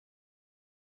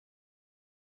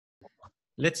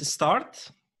Let's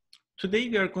start. Today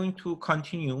we are going to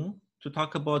continue to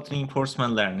talk about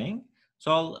reinforcement learning.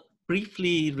 So I'll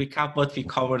briefly recap what we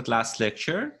covered last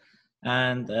lecture,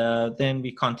 and then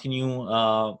we continue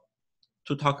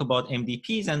to talk about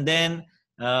MDPs, and then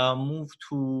move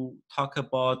to talk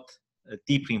about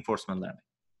deep reinforcement learning.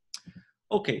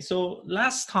 Okay, so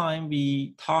last time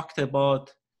we talked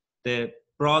about the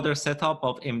broader setup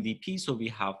of MDP. So we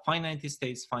have finite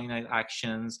states, finite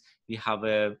actions. We have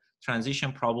a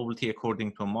transition probability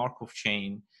according to a Markov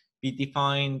chain. We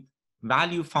defined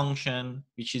value function,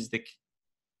 which is the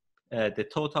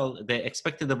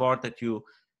expected reward that you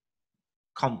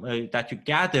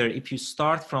gather if you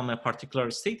start from a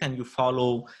particular state and you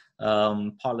follow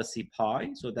policy pi.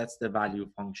 So that's the value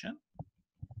function.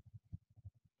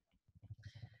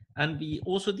 And we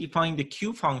also define the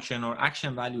Q function or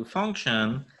action value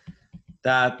function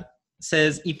that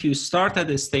says if you start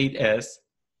at a state S,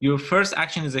 your first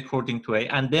action is according to A,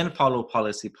 and then follow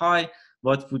policy pi,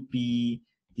 what would be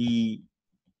the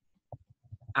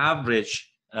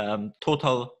average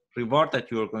total reward that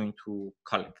you are going to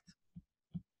collect.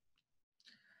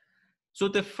 So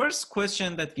the first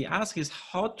question that we ask is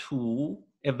how to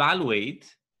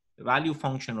evaluate the value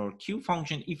function or Q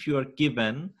function if you are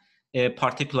given a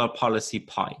particular policy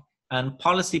pi. And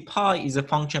policy pi is a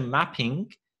function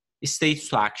mapping states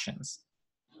to actions.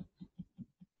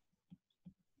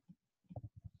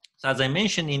 So as I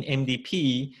mentioned in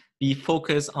MDP, we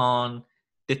focus on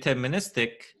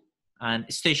deterministic and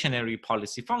stationary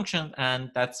policy function,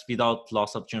 and that's without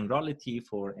loss of generality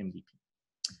for MDP.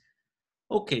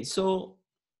 Okay, so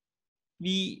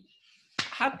we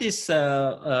had this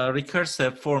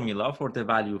recursive formula for the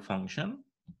value function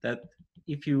that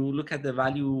if you look at the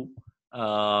value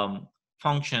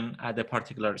function at a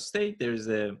particular state, there's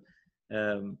a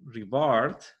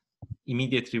reward,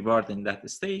 immediate reward in that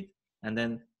state, and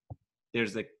then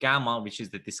there's a gamma, which is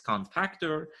the discount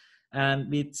factor,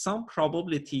 and with some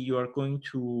probability you are going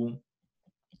to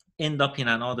end up in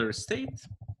another state,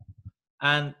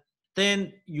 and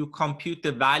then you compute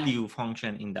the value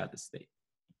function in that state.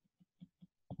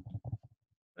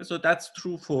 So that's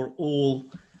true for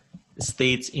all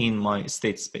states in my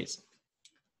state space.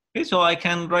 Okay, so I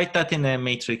can write that in a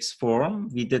matrix form.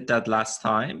 We did that last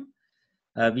time.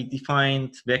 We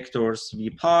defined vectors v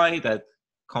pi that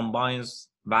combines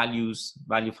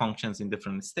value functions in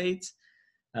different states.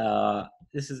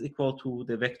 This is equal to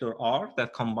the vector r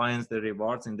that combines the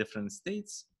rewards in different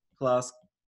states plus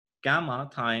gamma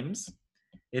times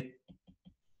a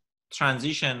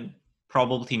transition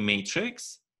probability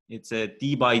matrix. It's a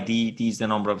d by d, d is the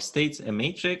number of states, a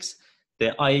matrix.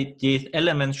 The ith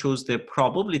element shows the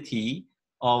probability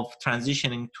of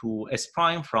transitioning to S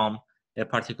prime from a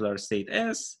particular state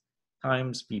S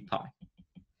times v pi.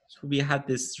 So we had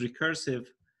this recursive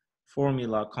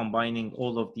formula combining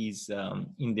all of these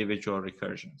individual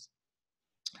recursions.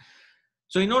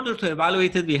 So in order to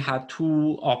evaluate it, we had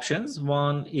two options.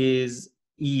 One is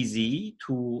easy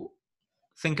to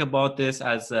think about this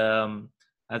as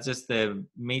just the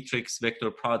matrix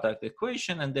vector product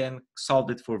equation and then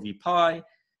solve it for v pi.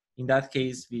 In that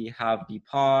case, we have v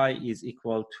pi is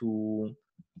equal to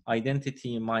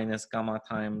identity minus gamma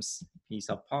times p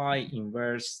sub pi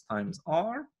inverse times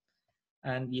r.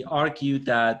 And we argue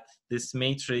that this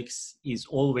matrix is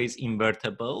always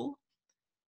invertible.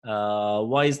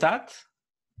 Why is that?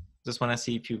 Just want to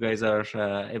see if you guys are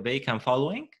awake and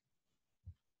following.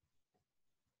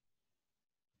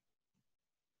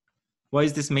 Why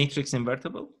is this matrix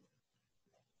invertible?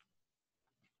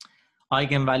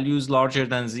 Eigenvalues larger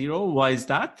than 0. Why is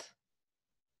that?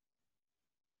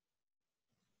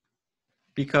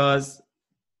 Because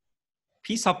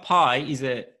P sub pi is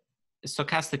a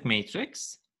stochastic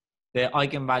matrix. The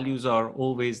eigenvalues are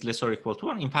always less or equal to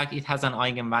 1. In fact, it has an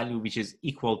eigenvalue which is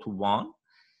equal to 1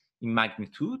 in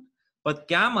magnitude. But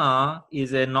gamma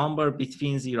is a number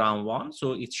between 0 and 1.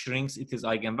 So it shrinks its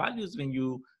eigenvalues. When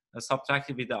you subtract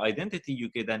it with the identity, you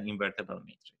get an invertible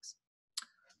matrix.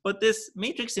 But this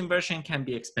matrix inversion can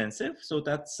be expensive. So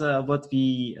that's what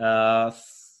we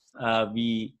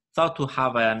thought to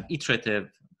have an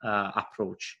iterative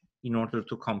approach in order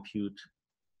to compute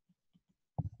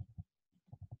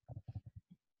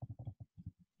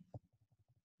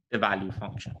the value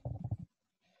function.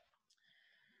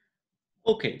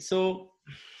 Okay, so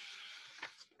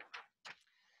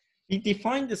we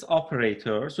define this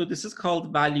operator. So this is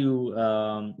called value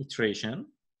iteration.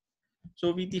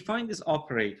 So we define this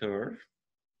operator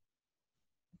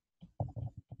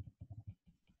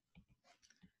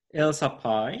L sub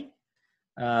pi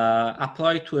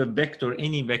applied to a vector,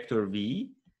 any vector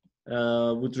v,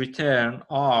 would return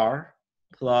r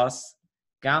plus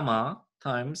gamma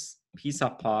times p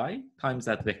sub pi times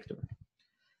that vector.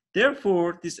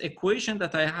 Therefore, this equation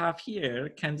that I have here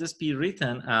can just be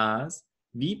written as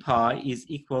v pi is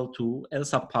equal to L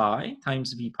sub pi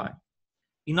times v pi.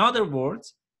 In other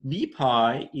words, v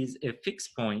pi is a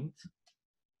fixed point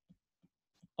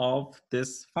of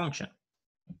this function.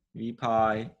 V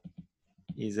pi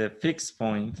is a fixed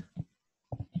point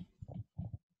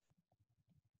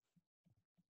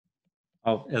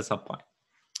of L sub pi.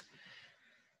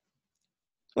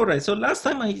 All right, so last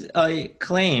time I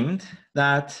claimed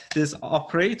that this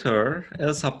operator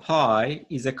L sub pi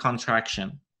is a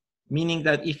contraction, meaning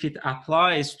that if it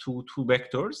applies to two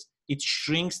vectors, it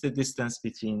shrinks the distance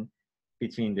between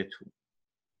the two.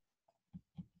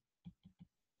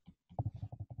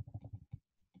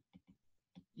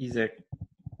 Is a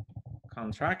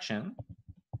contraction.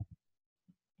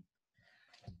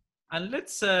 And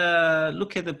let's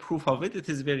look at the proof of it. It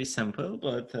is very simple,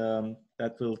 but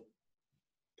that will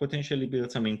potentially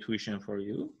build some intuition for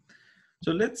you.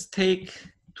 So let's take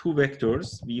two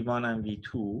vectors, v1 and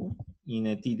v2, in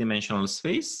a d-dimensional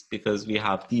space because we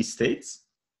have these states.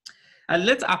 And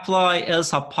let's apply L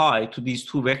sub pi to these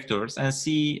two vectors and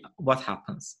see what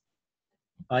happens.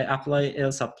 I apply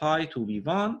L sub pi to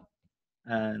v1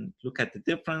 and look at the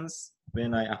difference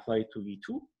when I apply it to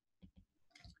v2.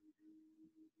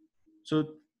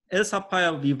 So L sub pi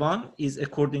of v1 is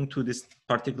according to this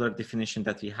particular definition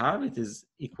that we have. It is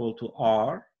equal to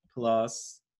r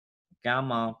plus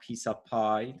gamma p sub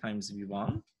pi times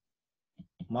v1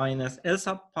 minus L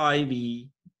sub pi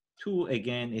v2.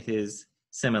 Again, it is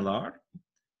similar,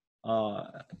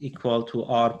 equal to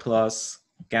r plus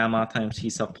gamma times p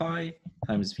sub pi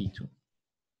times v2.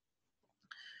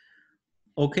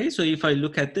 Okay, so if I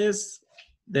look at this,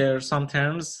 there are some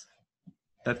terms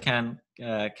that can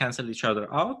cancel each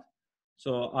other out.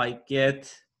 So I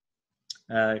get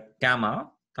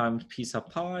gamma times p sub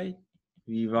pi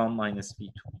v1 minus v2.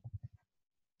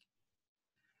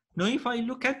 Now, if I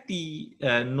look at the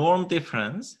norm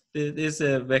difference, there's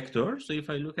a vector. So if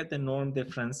I look at the norm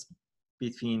difference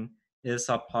between L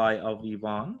sub pi of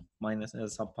v1 minus L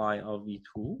sub pi of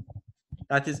v2,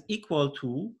 that is equal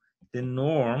to the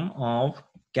norm of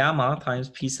gamma times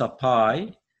p sub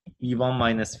pi v1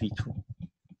 minus v2.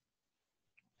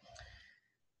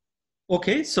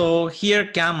 Okay, so here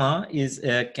gamma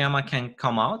can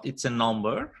come out. It's a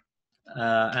number,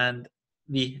 and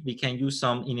we can use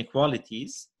some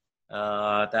inequalities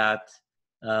that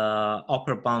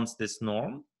upper bounds this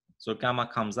norm. So gamma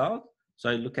comes out. So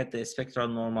I look at the spectral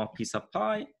norm of p sub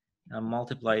pi and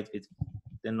multiply it with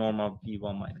the norm of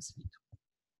v1 minus v2.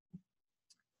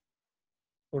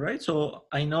 All right, so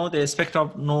I know the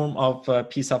spectral norm of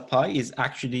p sub pi is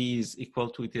equal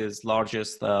to its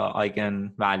largest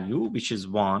eigenvalue, which is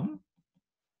 1.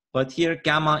 But here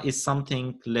gamma is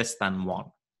something less than 1.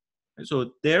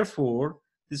 So therefore,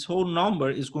 this whole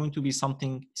number is going to be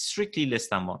something strictly less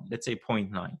than 1. Let's say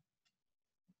 0.9.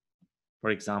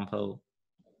 For example,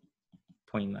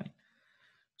 0.9.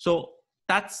 So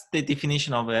that's the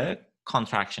definition of a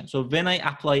contraction. So when I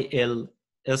apply L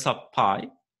sub pi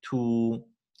to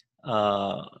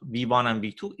v1 and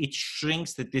v2, it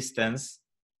shrinks the distance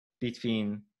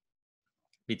between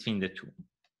the two.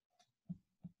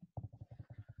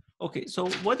 Okay, so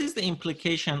what is the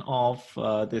implication of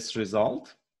this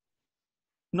result?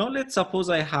 Now let's suppose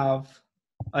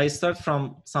I start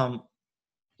from some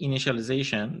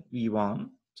initialization v1,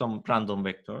 some random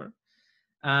vector,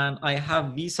 and I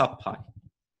have v sub pi.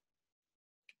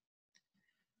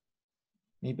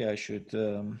 Maybe I should,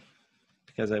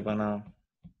 because I wanna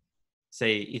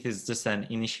say it is just an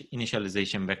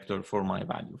initialization vector for my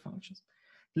value functions.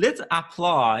 Let's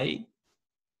apply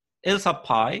L sub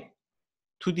pi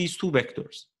to these two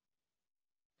vectors.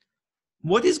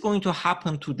 What is going to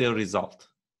happen to the result?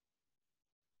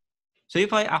 So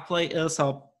if I apply L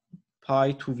sub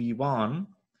pi to v1,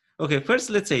 okay, first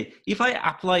let's say if I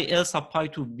apply L sub pi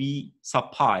to v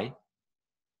sub pi,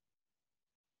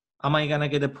 am I gonna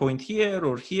get a point here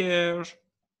or here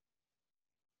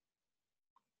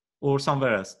or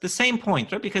somewhere else? The same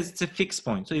point, right? Because it's a fixed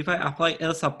point. So if I apply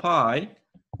L sub pi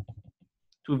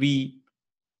to v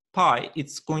pi,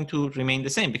 it's going to remain the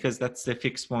same because that's the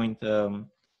fixed point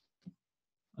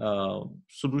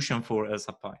solution for L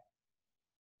sub pi.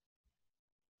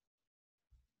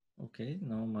 Okay,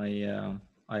 now my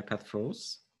iPad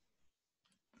froze.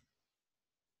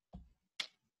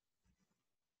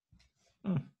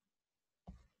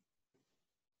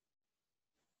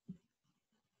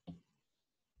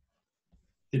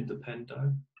 Did the pen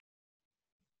die?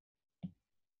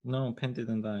 No, pen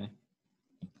didn't die.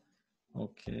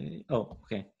 Okay. Oh,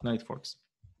 okay. Now it works.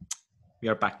 We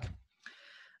are back.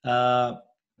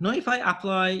 Now, if I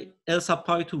apply L sub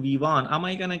pi to V1, am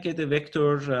I going to get a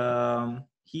vector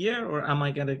here, or am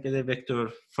I going to get a vector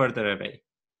further away?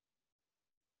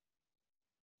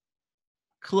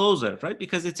 Closer, right?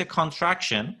 Because it's a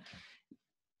contraction.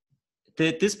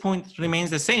 This point remains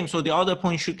the same, so the other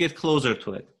point should get closer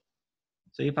to it.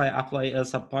 So if I apply L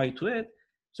sub pi to it,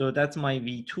 so that's my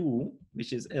V2,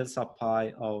 which is L sub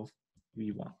pi of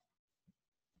V1.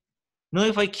 Now,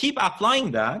 if I keep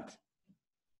applying that,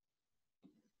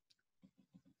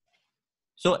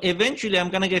 so eventually I'm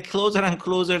going to get closer and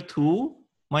closer to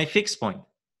my fixed point.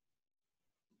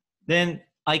 Then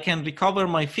I can recover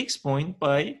my fixed point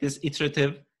by this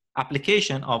iterative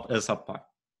application of L sub pi.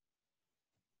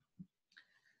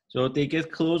 So they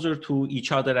get closer to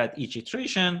each other at each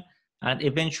iteration, and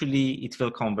eventually it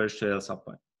will converge to L sub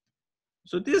pi.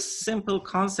 So this simple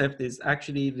concept is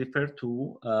actually referred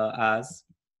to as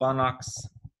Banach's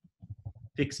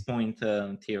fixed point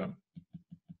theorem.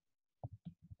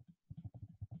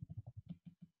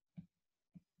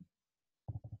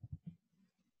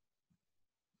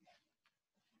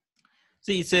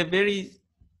 See, it's a very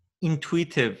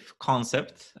intuitive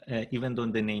concept, even though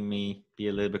the name may be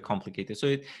a little bit complicated. So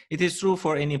it is true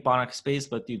for any Banach space,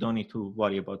 but you don't need to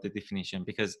worry about the definition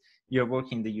because you're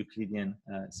working the Euclidean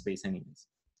space anyways.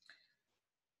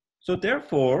 So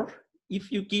therefore,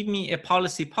 if you give me a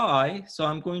policy pi, so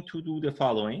I'm going to do the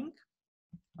following.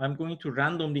 I'm going to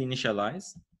randomly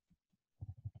initialize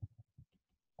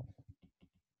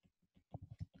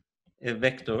a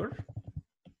vector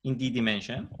in d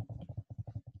dimension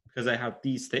because I have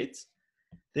d states.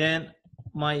 Then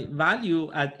my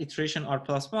value at iteration r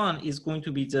plus 1 is going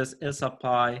to be just L sub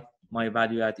pi, my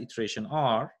value at iteration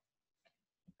r.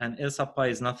 And L sub pi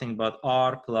is nothing but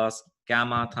r plus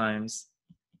gamma times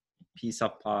p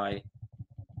sub pi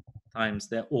times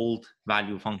the old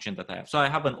value function that I have. So I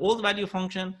have an old value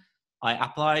function. I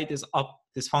apply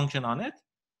this function on it,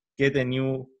 get a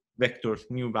new vector,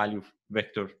 new value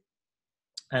vector.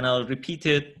 And I'll repeat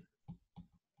it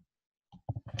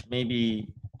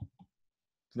maybe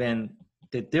when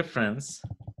the difference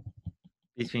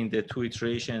between the two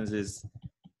iterations is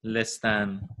less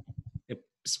than a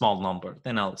small number,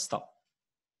 then I'll stop.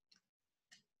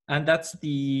 And that's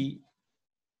the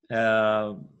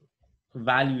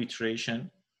value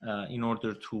iteration in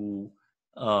order to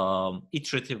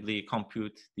iteratively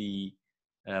compute the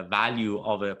value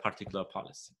of a particular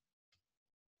policy.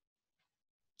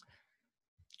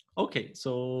 Okay,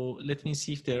 so let me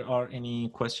see if there are any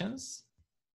questions.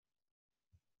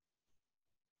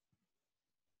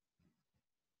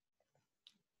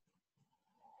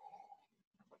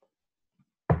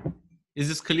 Is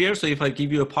this clear? So if I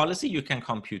give you a policy, you can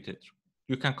compute it.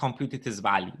 You can compute it as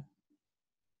value.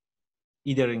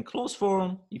 Either in closed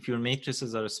form, if your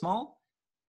matrices are small,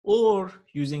 or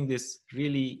using this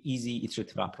really easy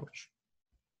iterative approach.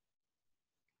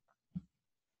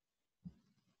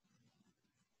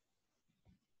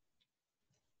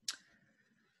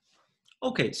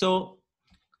 Okay, so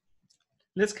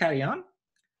let's carry on.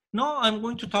 Now I'm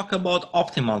going to talk about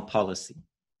optimal policy.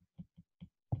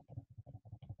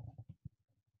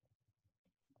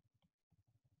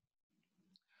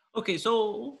 Okay,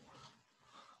 so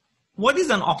what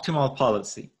is an optimal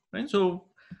policy? Right? So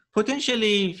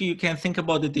potentially, if you can think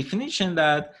about the definition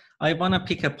that I want to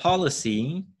pick a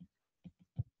policy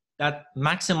that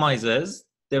maximizes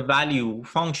the value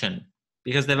function,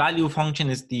 because the value function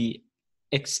is the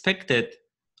expected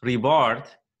reward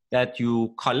that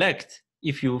you collect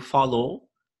if you follow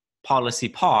policy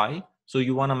pi, so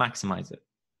you want to maximize it.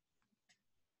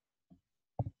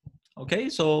 Okay,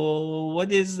 so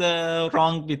what is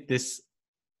wrong with this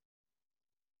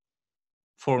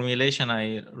formulation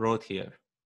I wrote here?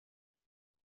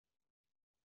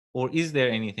 Or is there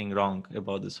anything wrong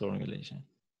about this formulation?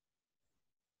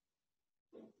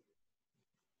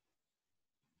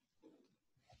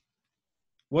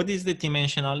 What is the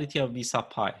dimensionality of V sub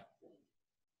pi?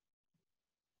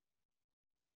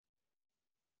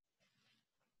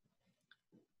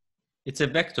 It's a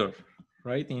vector,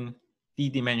 right, in d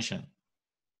dimension.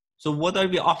 So what are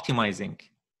we optimizing?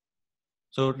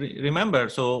 So remember,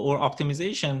 so our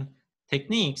optimization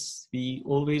techniques, we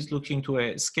always look into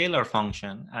a scalar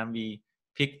function and we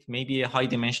picked maybe a high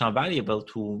dimensional variable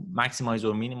to maximize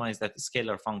or minimize that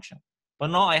scalar function. But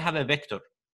now I have a vector.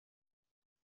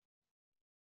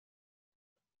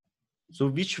 So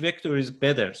which vector is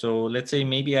better? So let's say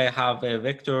maybe I have a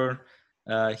vector,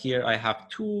 here I have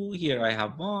 2, here I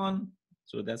have 1.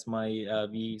 So that's my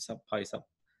V sub pi sub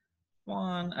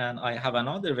 1. And I have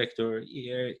another vector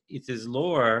here, it is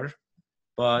lower,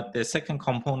 but the second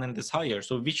component is higher.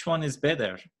 So which one is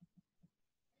better?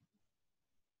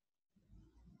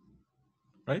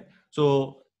 right?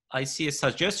 So I see a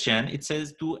suggestion. It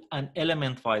says do an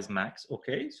element-wise max.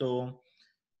 Okay, so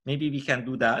maybe we can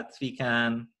do that. We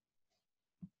can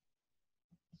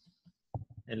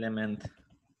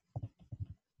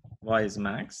element-wise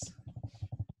max.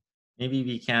 Maybe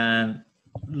we can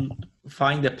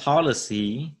find a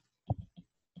policy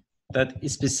that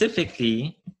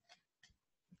specifically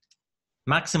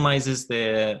maximizes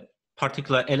the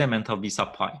particular element of V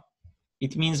sub pi.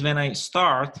 It means when I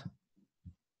start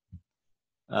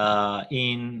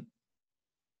in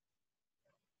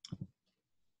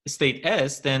state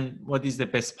S, then what is the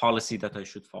best policy that I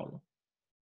should follow?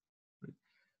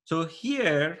 So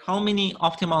here, how many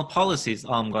optimal policies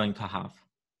I'm going to have?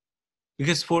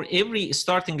 Because for every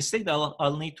starting state,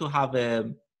 I'll need to have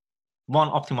one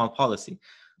optimal policy.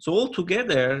 So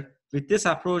altogether, with this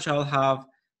approach, I'll have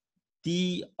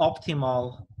the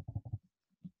optimal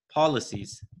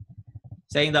policies,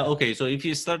 saying that, okay, so if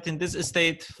you start in this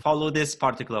state, follow this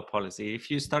particular policy.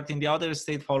 If you start in the other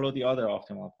state, follow the other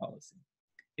optimal policy.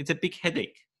 It's a big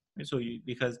headache. So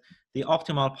because the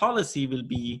optimal policy will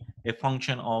be a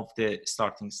function of the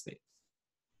starting state.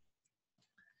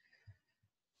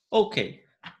 Okay.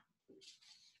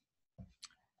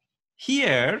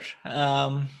 Here,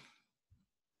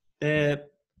 the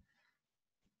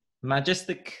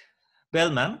majestic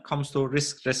Bellman comes to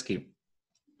rescue.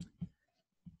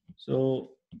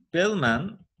 So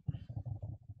Bellman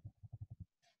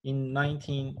in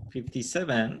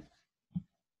 1957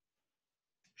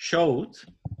 showed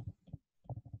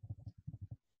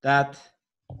that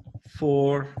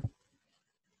for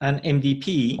an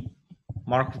MDP,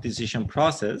 Markov decision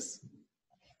process,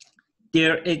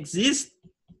 there exists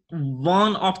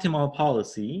one optimal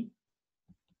policy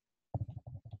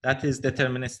that is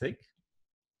deterministic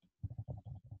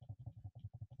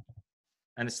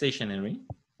and stationary,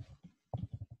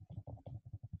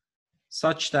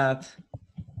 such that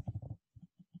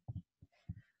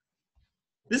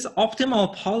this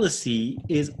optimal policy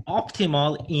is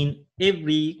optimal in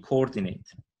every coordinate.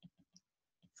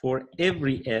 For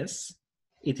every S,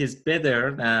 it is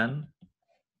better than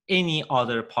any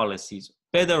other policies,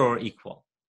 better or equal.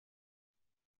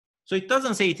 So it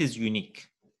doesn't say it is unique.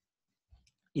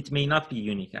 It may not be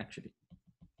unique, actually.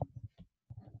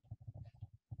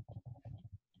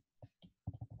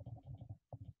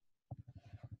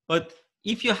 But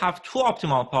if you have two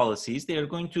optimal policies, they are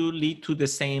going to lead to the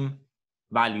same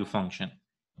value function.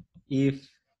 If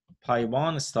pi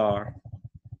 1 star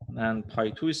and pi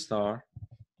 2 star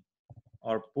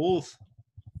are both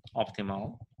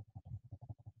optimal,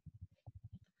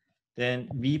 then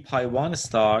V pi 1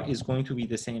 star is going to be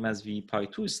the same as V pi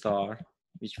 2 star,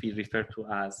 which we refer to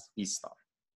as V star.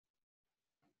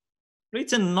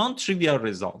 It's a non-trivial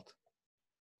result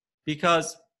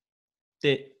because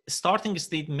the starting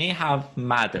state may have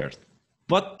mattered.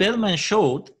 What Bellman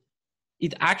showed,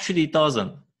 it actually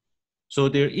doesn't. So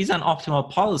there is an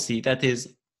optimal policy that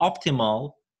is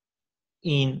optimal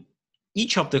in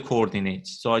each of the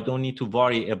coordinates. So I don't need to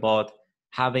worry about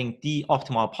having the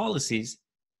optimal policies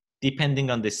depending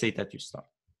on the state that you start.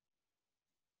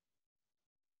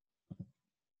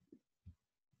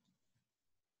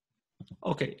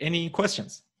 Okay, any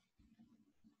questions?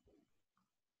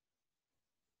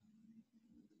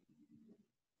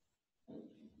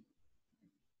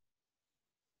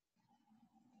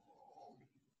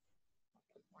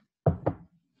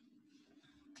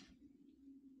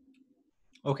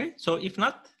 Okay, so if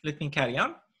not, let me carry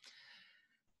on.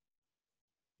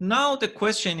 Now the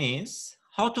question is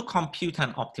how to compute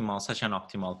such an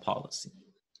optimal policy.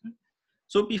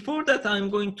 So before that, I'm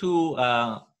going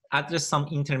to address some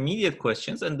intermediate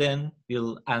questions, and then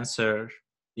we'll answer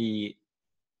the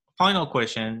final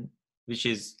question, which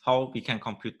is how we can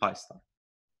compute pi star.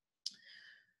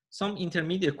 Some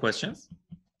intermediate questions.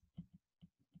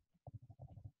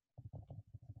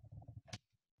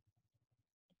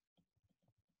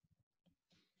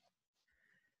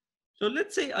 So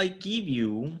let's say I give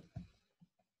you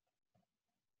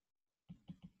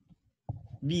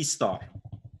V star.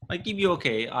 I give you,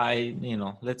 okay,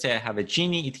 let's say I have a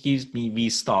Gini, it gives me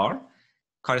V star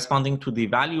corresponding to the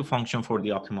value function for the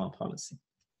optimal policy.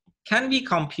 Can we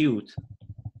compute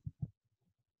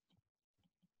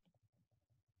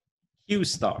Q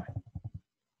star,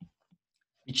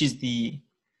 which is the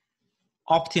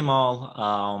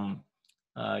optimal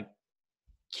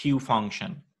Q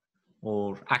function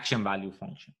or action value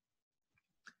function?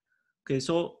 Okay,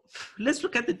 so let's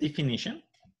look at the definition.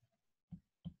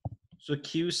 So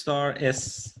Q star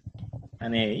S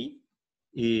and A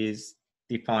is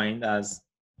defined as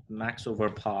max over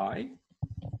pi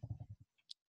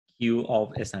Q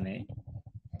of S and A.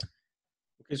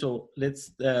 Okay, so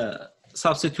let's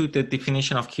substitute the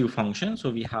definition of Q function. So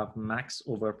we have max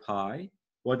over pi.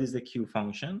 What is the Q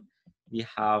function? We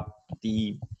have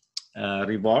the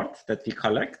reward that we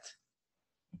collect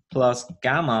plus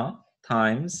gamma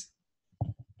times,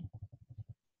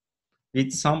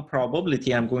 with some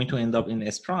probability, I'm going to end up in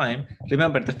S prime.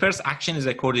 Remember, the first action is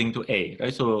according to A,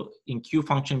 right? So in Q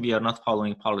function, we are not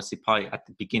following policy pi at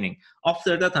the beginning.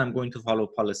 After that, I'm going to follow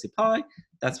policy pi.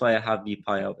 That's why I have V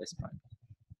pi of S prime.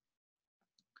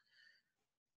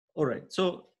 All right,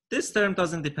 so this term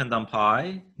doesn't depend on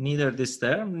pi, neither this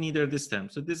term, neither this term.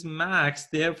 So this max,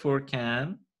 therefore,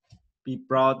 can be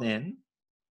brought in.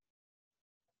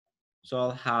 So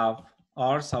I'll have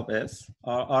R sub S,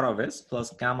 R of S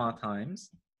plus gamma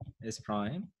times S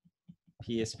prime,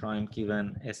 PS prime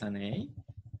given S and A,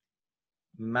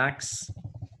 max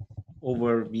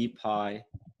over V pi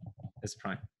S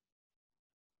prime.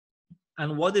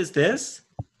 And what is this?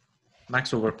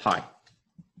 Max over pi.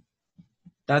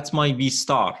 That's my V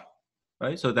star,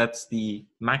 right? So that's the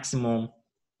maximum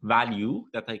value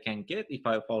that I can get if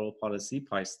I follow policy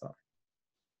pi star.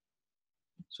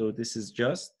 So this is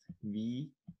just V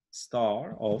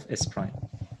star of S prime.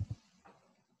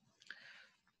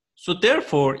 So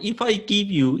therefore, if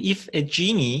a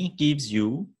genie gives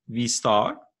you V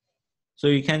star, so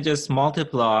you can just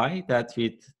multiply that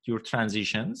with your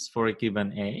transitions for a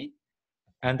given A,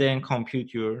 and then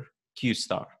compute your Q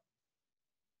star.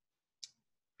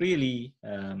 Really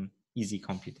easy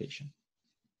computation.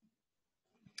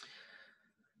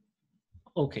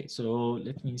 Okay, so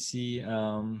let me see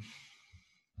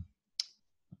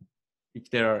if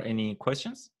there are any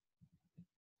questions.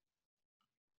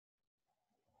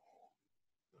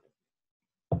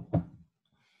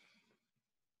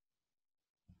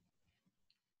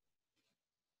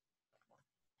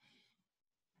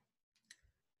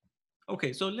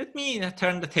 Okay, so let me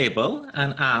turn the table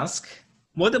and ask,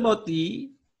 what about the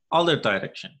other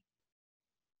direction?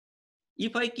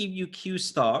 If I give you Q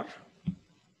star,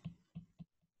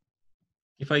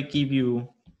 if I give you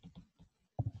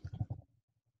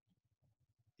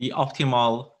the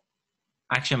optimal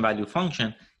action value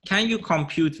function, can you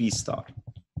compute V star?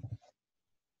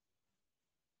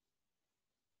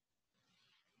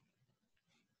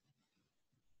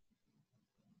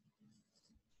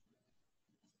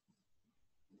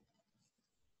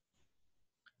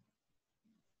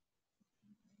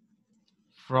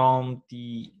 From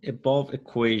the above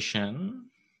equation,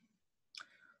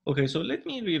 okay, so let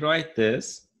me rewrite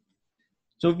this.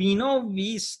 So we know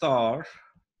V star,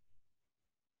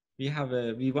 we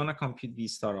want to compute V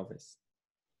star of S.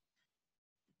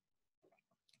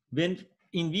 When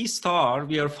in V star,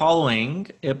 we are following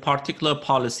a particular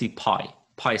policy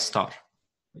pi star.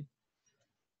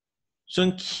 So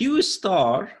in Q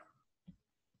star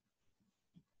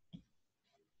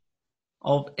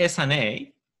of S and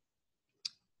A,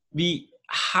 we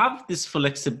have this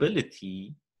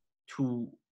flexibility to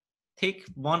take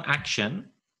one action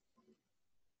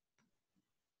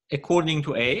according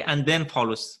to A and then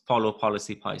follow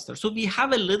policy pi star. So we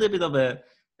have a little bit of a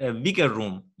bigger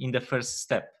room in the first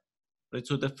step, right?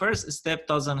 So the first step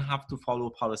doesn't have to follow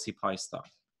policy pi star.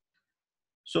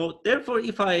 So therefore,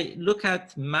 if I look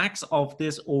at max of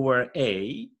this over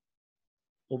A,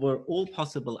 over all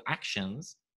possible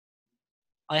actions,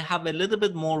 I have a little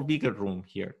bit more bigger room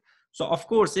here. So of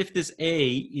course, if this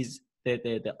A is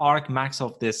the arc max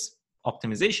of this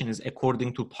optimization is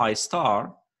according to pi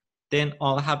star, then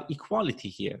I'll have equality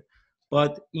here.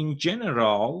 But in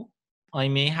general, I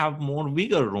may have more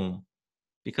wiggle room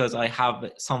because I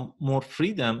have some more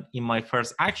freedom in my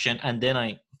first action, and then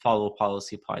I follow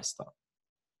policy pi star.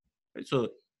 So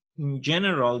in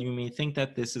general, you may think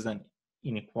that this is an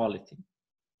inequality.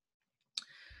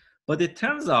 But it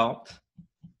turns out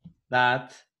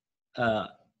that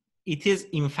it is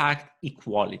in fact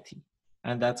equality,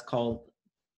 and that's called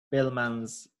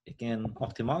Bellman's, again,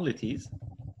 optimalities.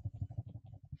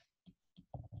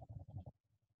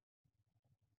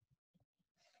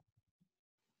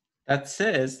 That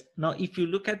says, now if you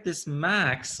look at this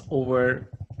max over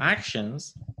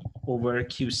actions over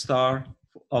Q star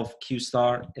of Q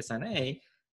star S and A,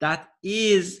 that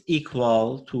is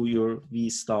equal to your V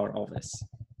star of S.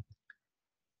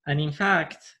 And in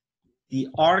fact, the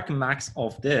arc max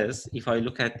of this, if I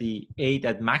look at the A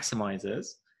that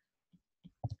maximizes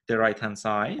the right-hand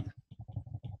side,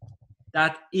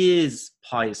 that is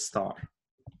pi star.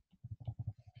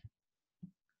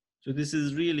 So this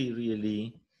is really,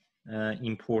 really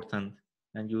important,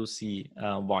 and you'll see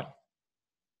why.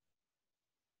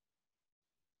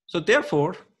 So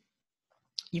therefore,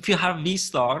 if you have V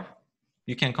star,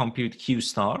 you can compute Q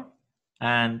star.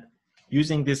 And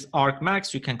using this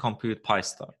argmax, you can compute pi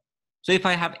star. So if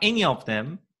I have any of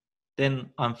them,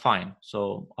 then I'm fine.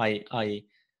 So I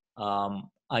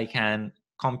can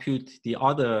compute the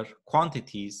other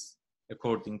quantities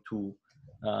according to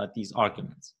these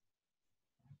arguments.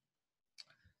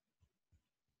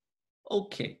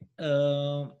 Okay.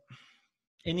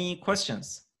 Any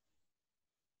questions?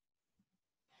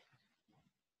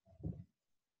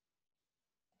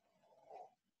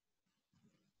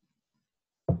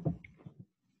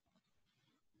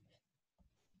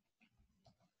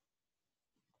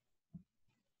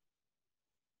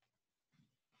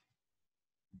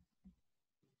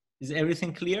 Is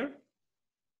everything clear?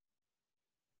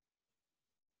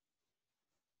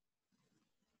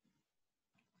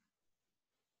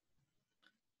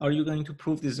 Are you going to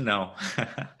prove this now?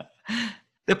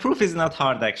 The proof is not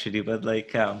hard actually, but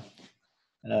like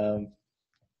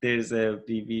there's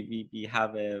we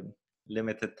have a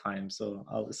limited time, so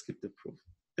I'll skip the proof.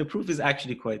 The proof is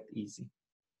actually quite easy.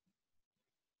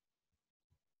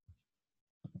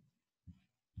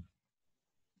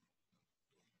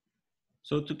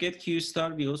 So to get Q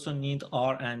star, we also need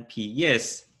R and P.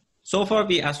 Yes. So far,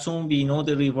 we assume we know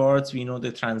the rewards, we know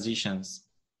the transitions.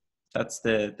 That's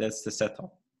the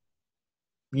setup.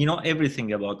 We know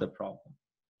everything about the problem.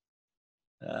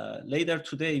 Later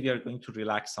today, we are going to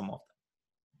relax some of them.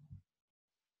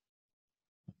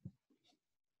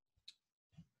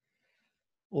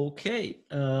 Okay.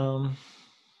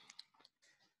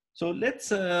 So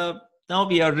let's, now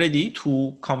we are ready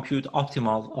to compute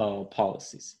optimal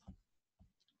policies.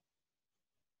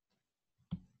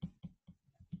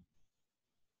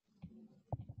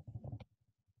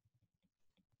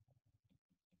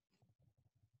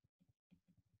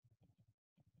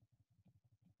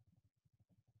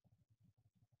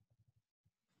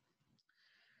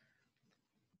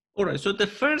 All right, so the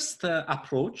first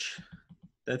approach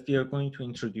that we are going to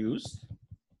introduce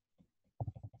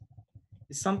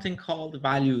is something called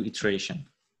value iteration.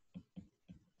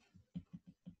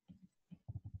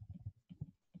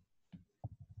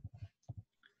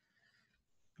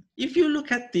 If you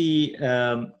look at the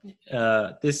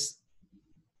this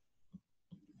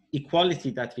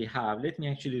equality that we have, let me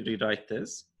actually rewrite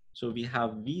this. So we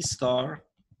have V star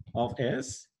of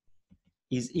S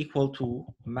is equal to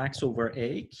max over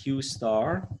A Q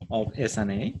star of S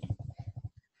and A.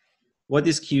 What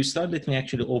is Q star? Let me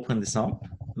actually open this up.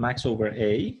 Max over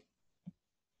A,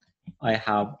 I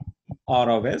have R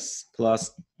of S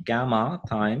plus gamma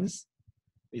times,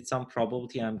 with some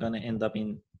probability I'm going to end up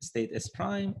in state S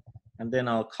prime, and then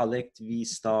I'll collect V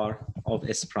star of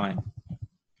S prime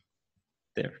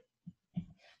there.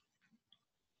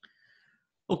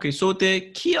 Okay, so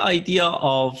the key idea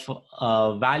of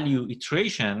value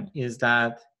iteration is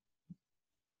that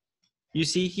you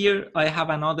see here I have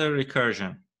another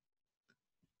recursion.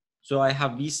 So I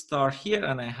have V star here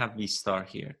and I have V star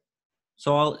here.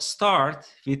 So I'll start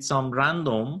with some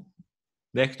random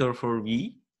vector for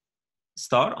V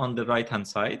star on the right hand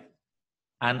side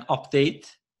and update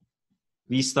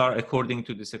V star according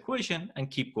to this equation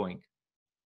and keep going.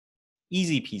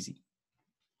 Easy peasy.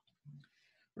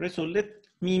 Right, so let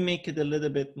me make it a little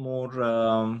bit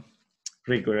more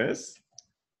rigorous.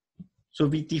 So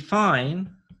we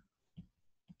define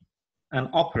an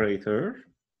operator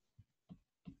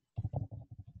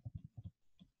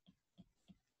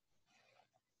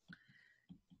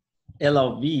L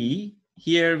of V.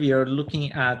 Here we are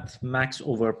looking at max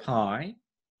over pi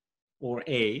or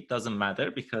A, doesn't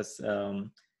matter because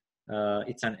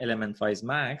it's an element-wise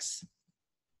max.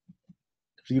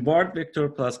 Reward vector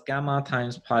plus gamma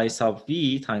times pi sub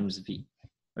V times V.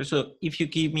 So if you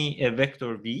give me a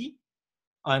vector V,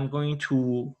 I'm going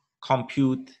to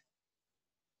compute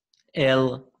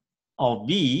L of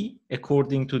V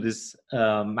according to this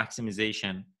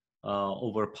maximization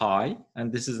over pi,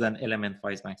 and this is an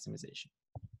element-wise maximization.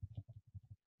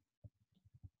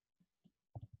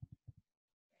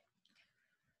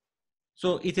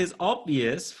 So it is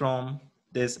obvious from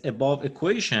this above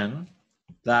equation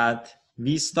that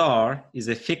V star is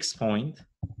a fixed point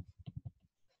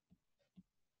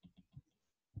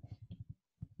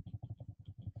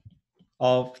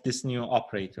of this new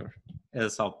operator, L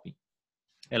sub V,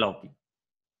 L of V.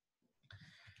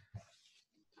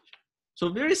 So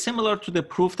very similar to the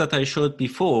proof that I showed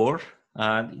before,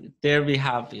 there we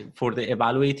have, for the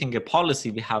evaluating a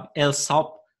policy, we have L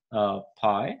sub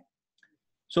pi.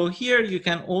 So here you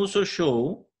can also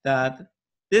show that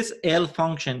this L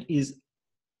function is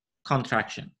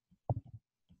contraction.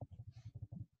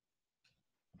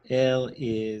 L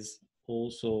is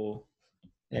also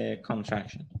a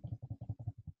contraction.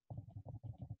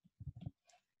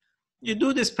 You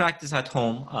do this practice at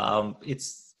home.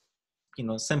 It's,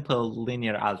 simple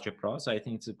linear algebra, so I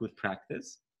think it's a good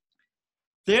practice.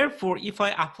 Therefore, if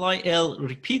I apply L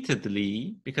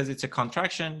repeatedly, because it's a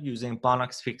contraction using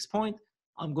Banach's fixed point,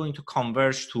 I'm going to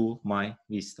converge to my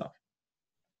V star.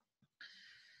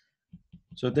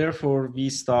 So therefore, V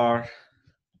star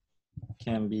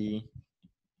can be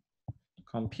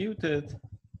computed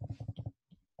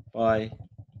by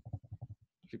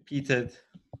repeated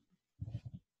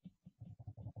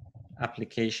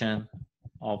application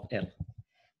of L.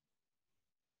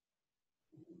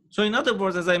 So in other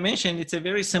words, as I mentioned, it's a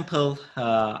very simple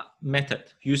method.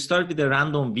 You start with a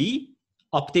random V,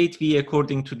 update V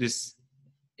according to this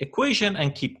equation,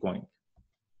 and keep going.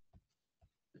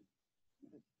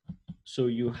 So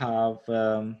you have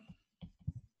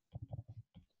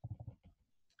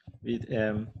with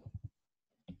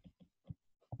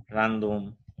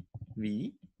random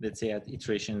V, let's say at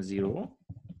iteration 0,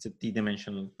 it's a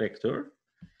d-dimensional vector.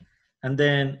 And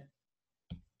then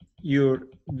your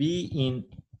V in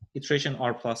iteration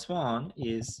r plus 1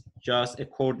 is just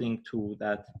according to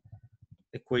that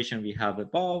equation we have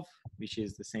above, which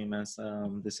is the same as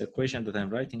this equation that I'm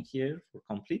writing here for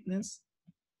completeness.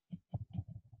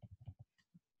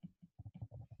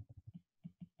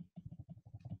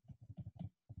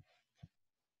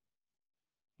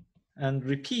 And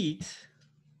repeat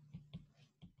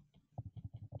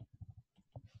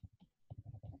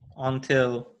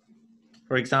until,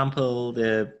 for example,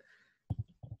 the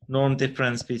norm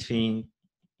difference between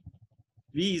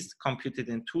V's computed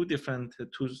in two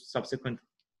subsequent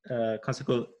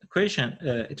consequent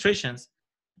iterations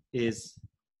is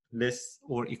less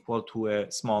or equal to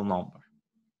a small number.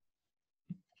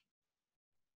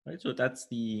 Right, so that's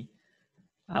the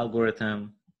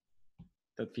algorithm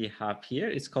that we have here.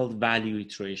 It's called value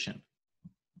iteration.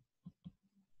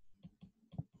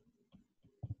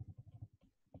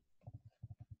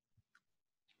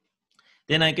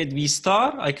 Then I get V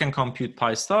star. I can compute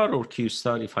pi star or Q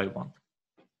star if I want.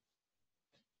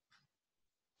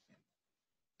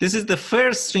 This is the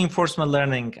first reinforcement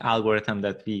learning algorithm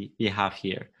that we have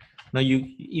here. Now,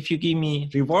 if you give me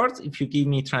rewards, if you give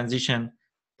me transition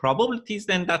probabilities,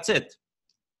 then that's it.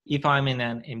 If I'm in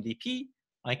an MDP,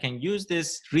 I can use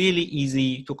this really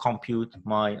easy to compute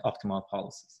my optimal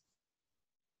policies.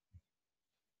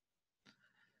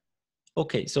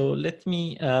 Okay, so let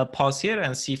me pause here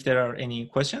and see if there are any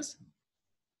questions.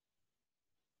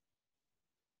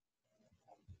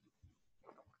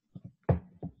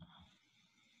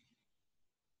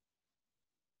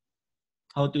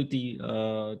 How do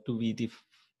we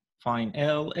define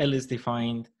L? L is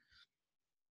defined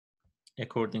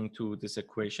according to this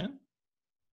equation.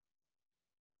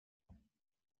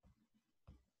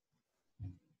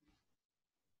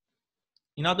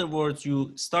 In other words,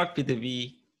 you start with the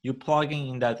V, you plug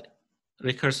in that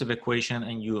recursive equation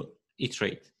and you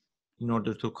iterate in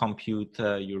order to compute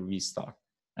your V star.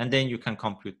 And then you can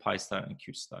compute pi star and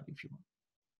Q star if you want.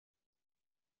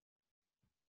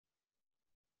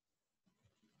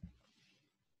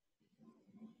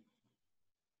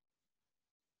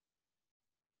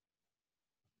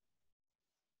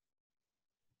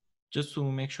 Just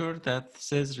to make sure, that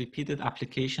says repeated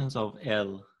applications of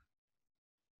L.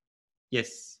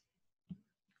 Yes.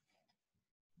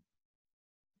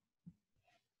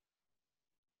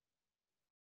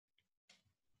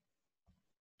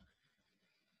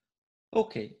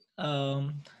 Okay.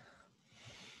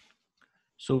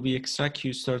 So we extract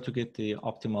Q star to get the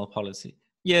optimal policy.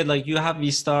 Yeah, like you have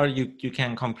V star, you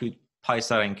can compute pi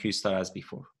star and Q star as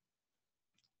before.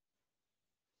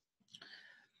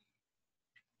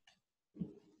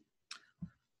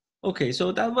 Okay,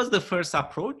 so that was the first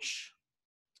approach.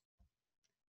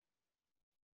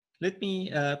 Let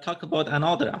me talk about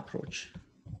another approach.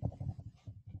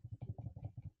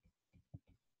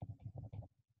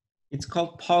 It's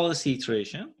called policy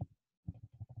iteration.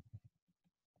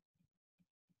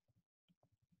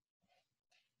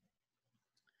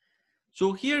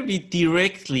 So here we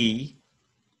directly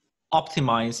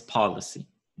optimize policy.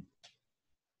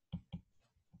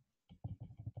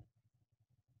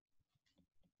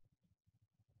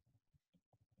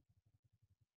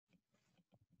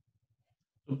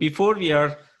 Before we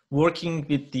are working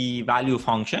with the value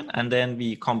function, and then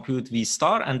we compute V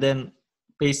star, and then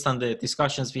based on the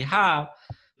discussions we had,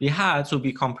 so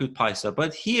we compute pi star.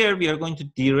 But here we are going to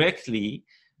directly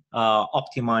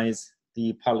optimize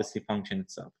the policy function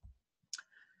itself.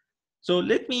 So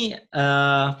let me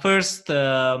first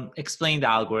explain the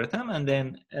algorithm and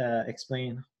then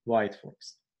explain why it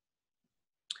works.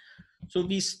 So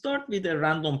we start with a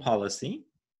random policy.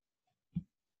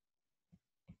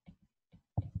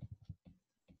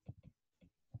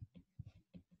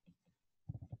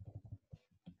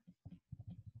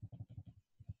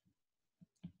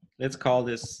 Let's call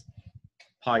this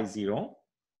pi 0.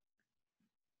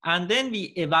 And then we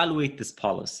evaluate this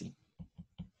policy.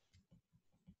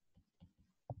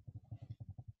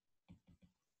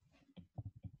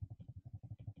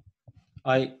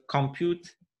 I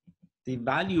compute the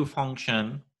value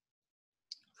function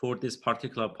for this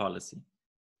particular policy.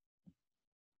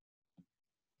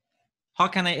 How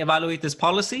can I evaluate this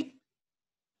policy?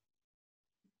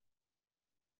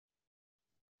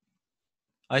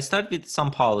 I start with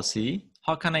some policy.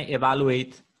 How can I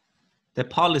evaluate the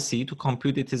policy to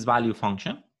compute its value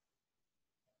function?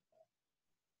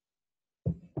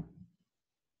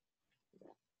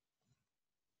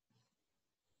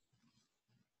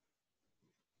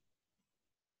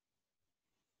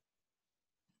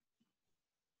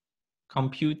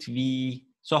 Compute V.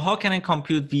 So how can I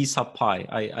compute V sub pi?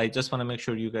 I just want to make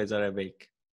sure you guys are awake.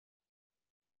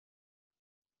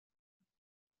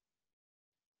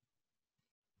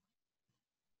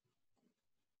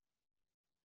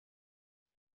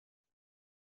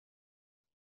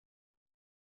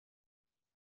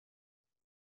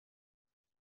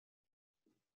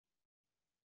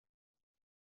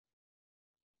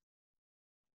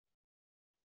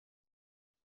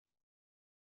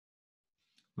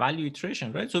 Value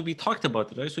iteration, right? So we talked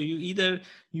about it, right? So you either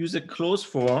use a closed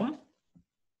form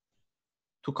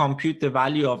to compute the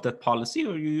value of that policy,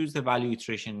 or you use the value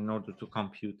iteration in order to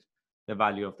compute the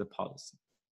value of the policy.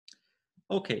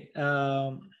 Okay.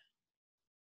 And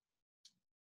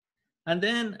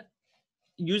then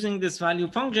using this value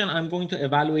function, I'm going to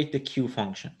evaluate the Q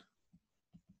function.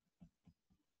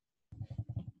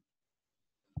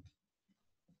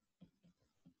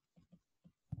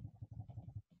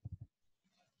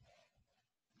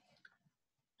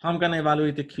 How I'm going to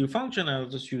evaluate the Q function? I'll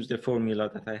just use the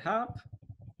formula that I have,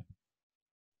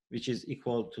 which is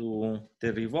equal to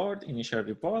the reward, initial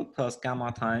reward, plus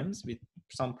gamma times, with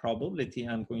some probability,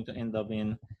 I'm going to end up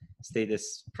in state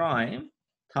S prime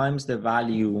times the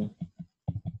value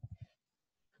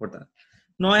for that.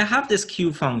 Now I have this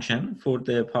Q function for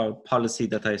the policy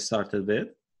that I started with.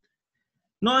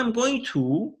 Now I'm going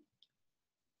to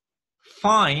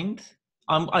find,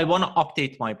 I want to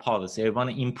update my policy. I want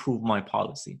to improve my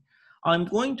policy. I'm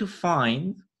going to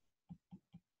find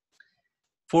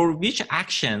for which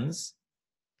actions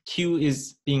Q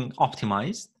is being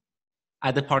optimized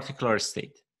at a particular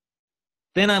state.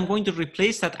 Then I'm going to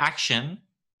replace that action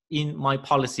in my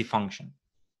policy function.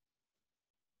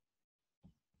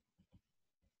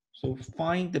 So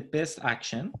find the best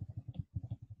action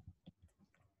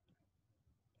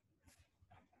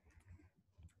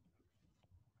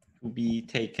to be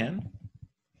taken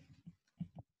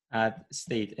at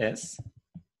state S.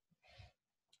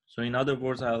 So in other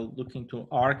words, I'll look into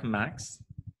arc max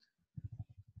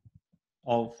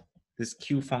of this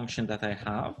Q function that I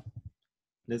have.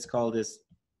 Let's call this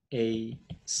A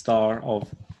star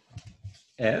of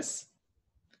S.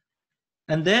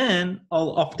 And then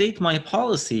I'll update my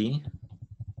policy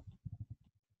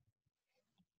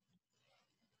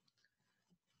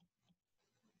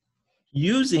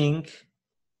using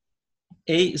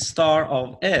A star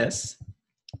of S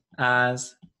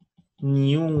as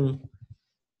new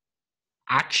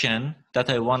action that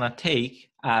I want to take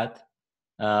at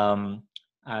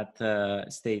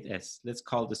state S. Let's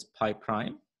call this pi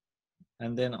prime,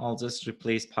 and then I'll just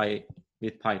replace pi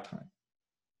with pi prime,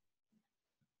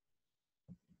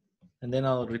 and then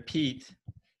I'll repeat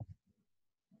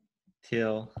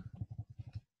till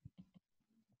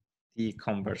the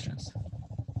convergence.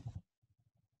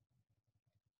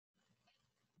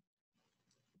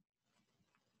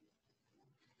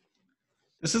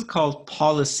 This is called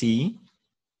policy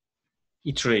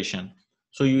iteration.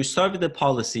 So you start with the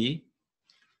policy,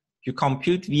 you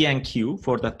compute V and Q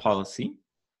for that policy,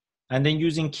 and then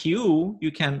using Q,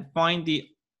 you can find the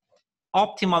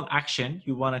optimal action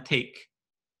you want to take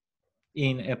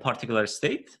in a particular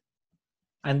state,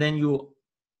 and then you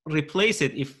replace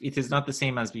it. If it is not the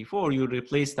same as before, you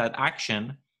replace that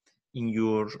action in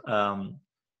your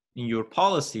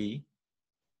policy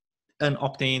and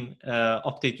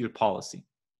update your policy.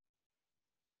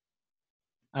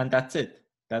 And that's it.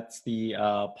 That's the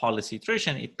policy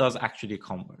iteration. It does actually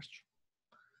converge.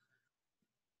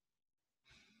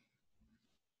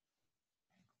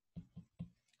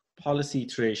 Policy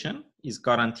iteration is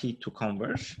guaranteed to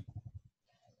converge.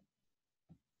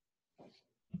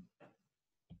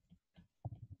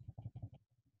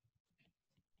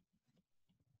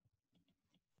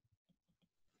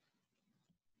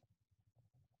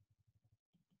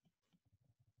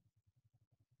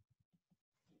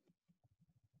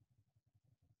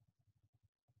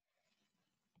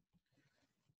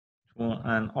 To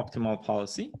an optimal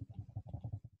policy.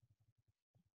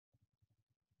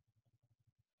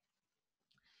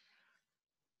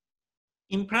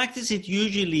 In practice, it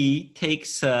usually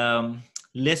takes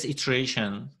less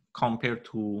iteration compared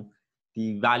to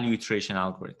the value iteration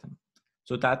algorithm.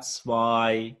 So that's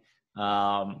why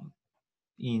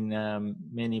in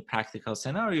many practical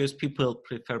scenarios, people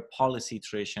prefer policy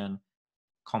iteration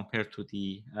compared to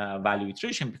the value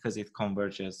iteration because it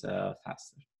converges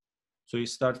faster. So you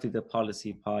start with the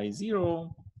policy pi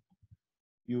 0.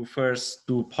 You first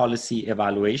do policy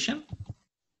evaluation,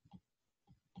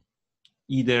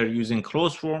 either using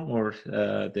closed form or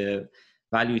the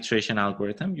value iteration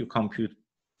algorithm. You compute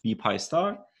v pi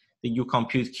star, then you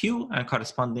compute q and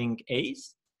corresponding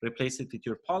a's, replace it with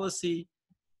your policy,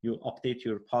 you update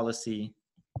your policy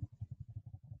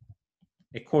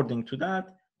according to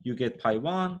that, you get pi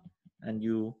 1, and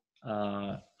you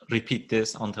repeat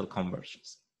this until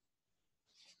convergence.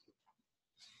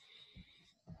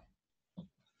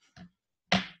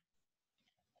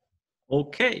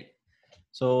 Okay,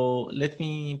 so let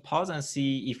me pause and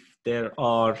see if there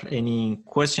are any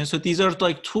questions. So these are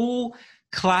like two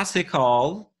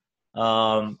classical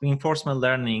reinforcement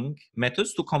learning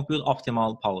methods to compute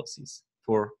optimal policies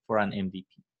for an MVP.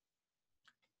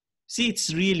 See,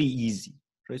 it's really easy,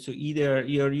 right? So either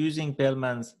you're using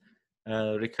Bellman's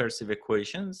recursive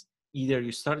equations, either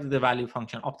you start with the value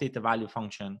function, update the value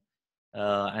function,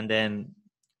 and then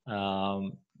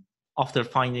after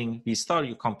finding V star,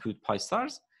 you compute pi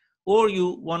stars, or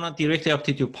you want to directly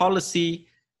update your policy.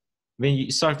 When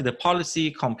you start with the policy,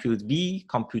 compute V,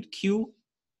 compute Q,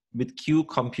 with Q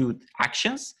compute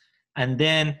actions, and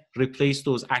then replace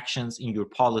those actions in your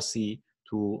policy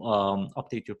to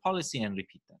update your policy and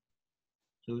repeat them.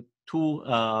 So two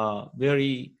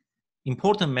very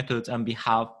important methods, and we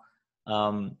have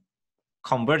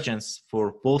convergence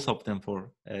for both of them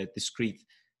for discrete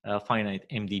finite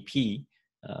MDP.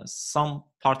 Some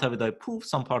part of it I prove,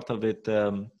 some part of it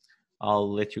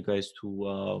I'll let you guys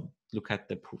to look at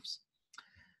the proofs.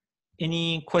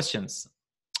 Any questions?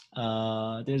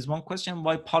 There's one question: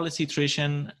 why policy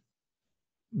iteration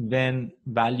when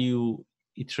value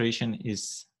iteration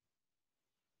is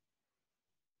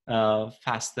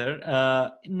faster?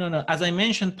 No. As I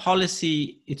mentioned,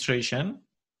 policy iteration,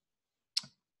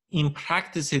 in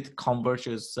practice, it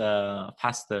converges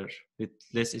faster with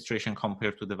less iteration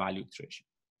compared to the value iteration.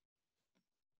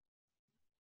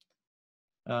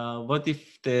 What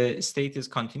if the state is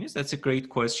continuous? That's a great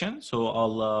question. So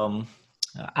I'll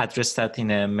address that in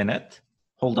a minute.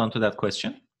 Hold on to that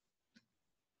question.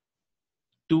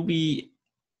 Do we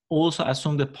also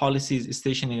assume the policy is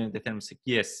stationary and deterministic?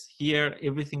 Yes, here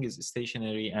everything is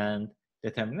stationary and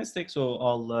deterministic. So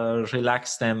I'll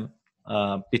relax them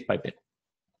bit by bit.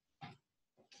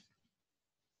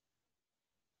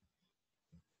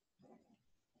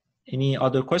 Any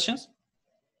other questions?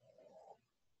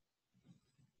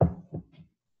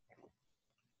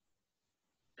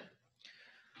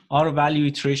 Are value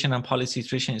iteration and policy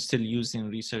iteration still used in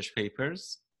research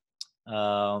papers?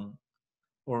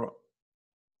 Or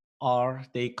are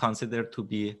they considered to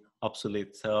be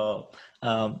obsolete? So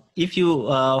if you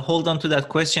hold on to that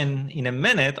question in a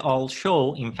minute, I'll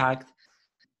show, in fact,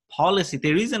 policy.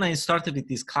 The reason I started with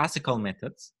these classical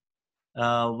methods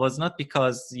was not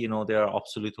because they are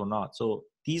obsolete or not. So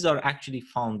these are actually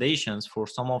foundations for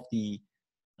some of the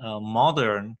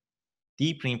modern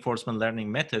deep reinforcement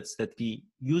learning methods that we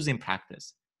use in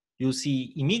practice. You'll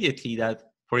see immediately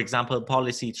that, for example,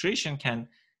 policy iteration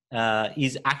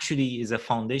is a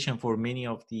foundation for many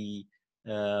of the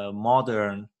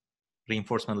modern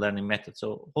reinforcement learning methods.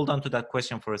 So hold on to that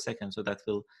question for a second, so that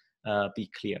will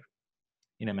be clear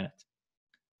in a minute.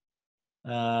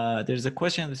 There's a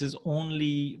question. This is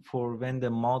only for when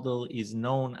the model is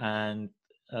known and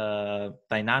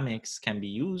dynamics can be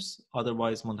used.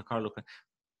 Otherwise, Monte Carlo can.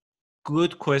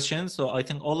 Good question. So I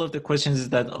think all of the questions is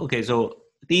that, okay, so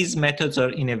these methods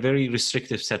are in a very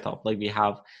restrictive setup. Like we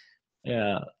have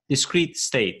discrete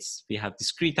states, we have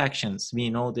discrete actions,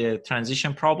 we know the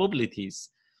transition probabilities,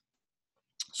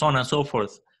 so on and so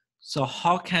forth. So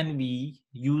how can we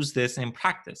use this in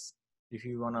practice? If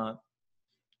you want to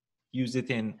use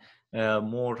it in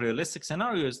more realistic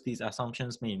scenarios, these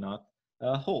assumptions may not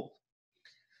hold.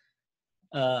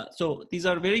 So these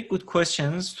are very good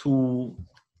questions to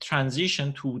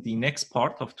transition to the next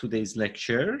part of today's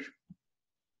lecture.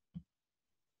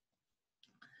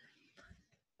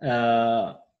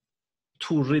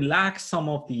 To relax some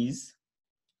of these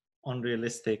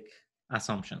unrealistic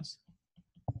assumptions.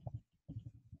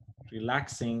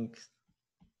 Relaxing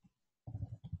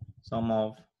some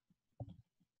of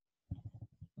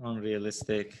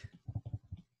unrealistic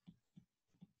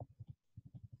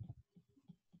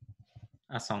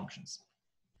assumptions.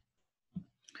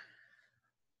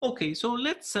 Okay, so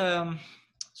let's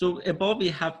So above we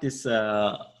have this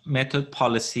method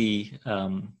policy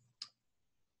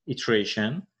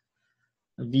iteration.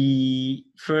 We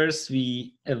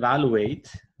evaluate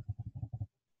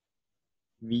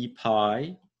V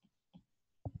pi,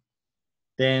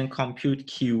 then compute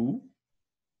Q,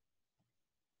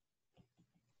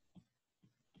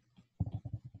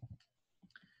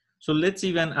 so let's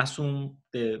even assume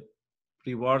the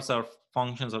rewards are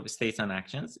functions of states and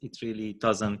actions. It really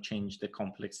doesn't change the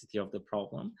complexity of the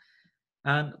problem.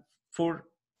 And for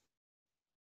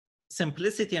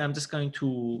simplicity, I'm just going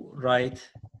to write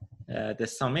the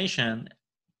summation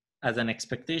as an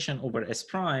expectation over S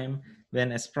prime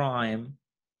when S prime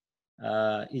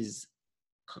is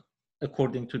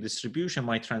according to distribution,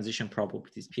 my transition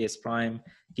probabilities PS prime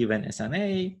given S and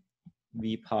A,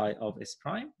 V pi of S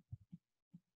prime.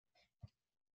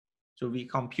 So we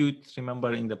compute,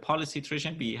 remember in the policy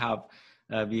iteration, we have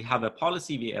a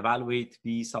policy, we evaluate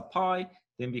V sub pi,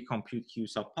 then we compute Q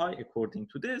sub pi according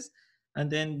to this, and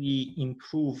then we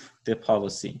improve the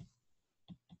policy.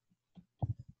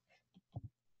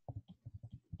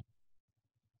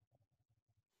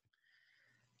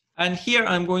 And here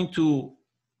I'm going to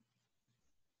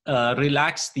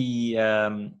relax the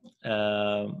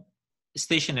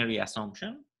stationary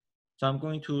assumption. So I'm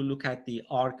going to look at the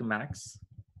argmax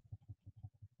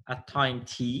at time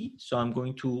t. So I'm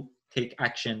going to take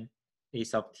action A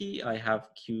sub t. I have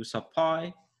Q sub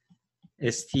pi,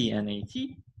 ST and AT.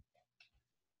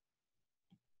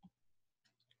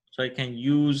 So I can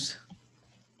use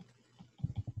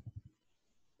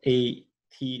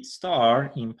AT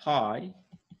star in pi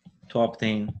to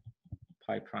obtain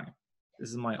pi prime. This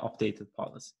is my updated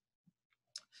policy.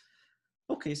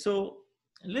 Okay, so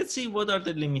let's see what are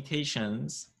the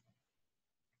limitations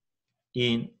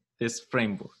in this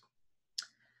framework.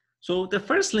 So the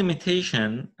first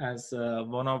limitation, as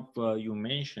one of you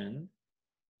mentioned,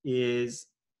 is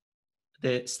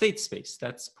the state space.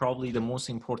 That's probably the most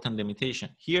important limitation.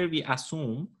 Here we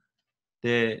assume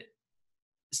the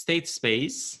state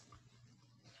space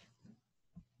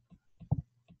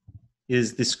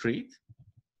is discrete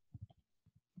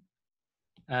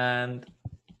and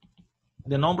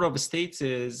the number of states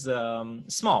is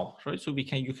small, right? So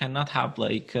you cannot have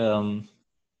like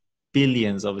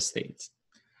billions of states.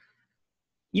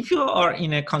 If you are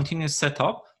in a continuous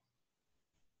setup,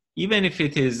 even if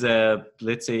it is,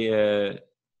 let's say,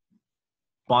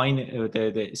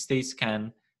 the states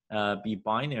can be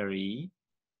binary,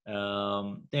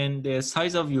 then the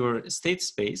size of your state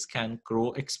space can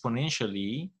grow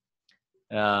exponentially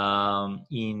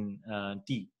in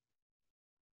D.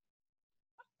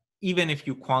 Even if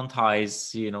you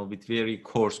quantize, with very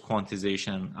coarse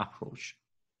quantization approach.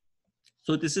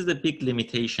 So this is a big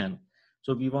limitation.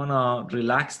 So we want to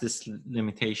relax this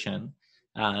limitation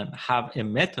and have a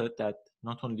method that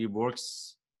not only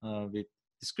works with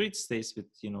discrete states with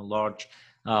large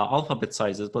alphabet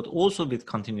sizes, but also with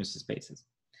continuous spaces.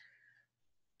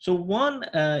 So one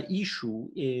issue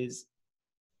is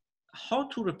how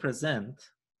to represent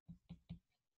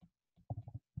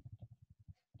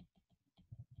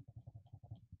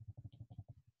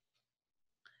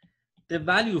the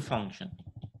value function.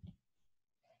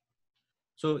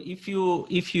 So if your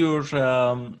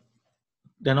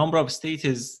the number of states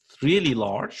is really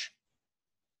large,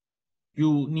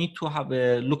 you need to have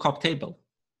a lookup table.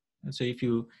 And so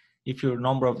if your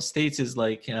number of states is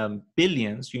like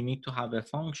billions, you need to have a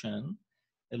function,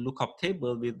 a lookup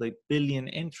table with like billion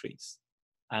entries.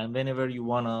 And whenever you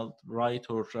want to write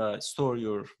or store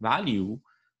your value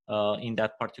in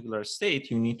that particular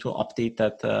state, you need to update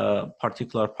that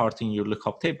particular part in your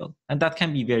lookup table. And that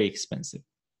can be very expensive.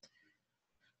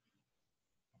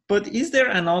 But is there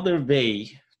another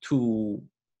way to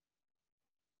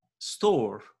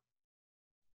store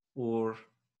or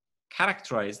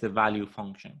characterize the value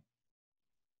function?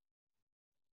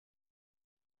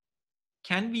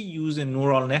 Can we use a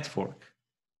neural network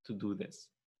to do this?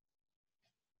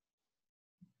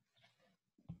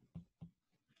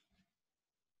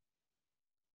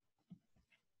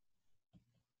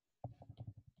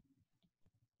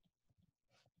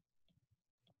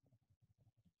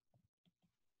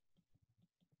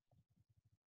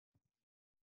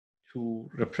 To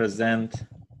represent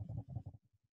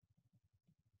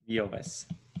V of S?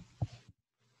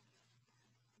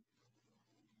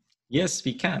 Yes,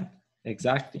 we can.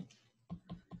 Exactly.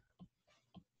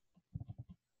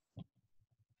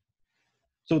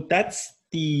 So that's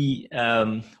the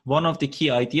one of the key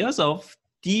ideas of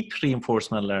deep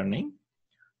reinforcement learning,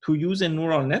 to use a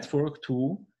neural network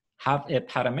to have a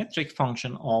parametric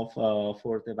function of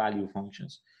for the value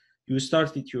functions. You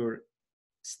start with your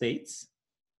states,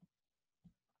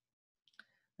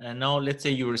 And now let's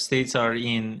say your states are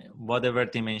in whatever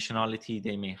dimensionality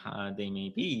they may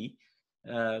be.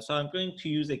 So I'm going to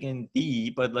use again D,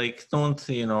 but like don't,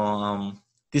 you know,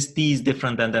 this D is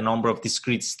different than the number of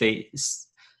discrete states.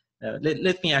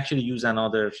 Let me actually use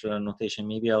another notation.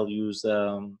 Maybe I'll use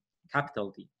capital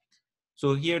D.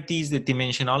 So here D is the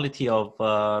dimensionality of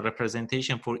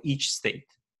representation for each state.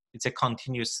 It's a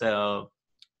continuous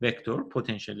vector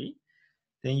potentially.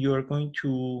 Then you are going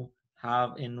to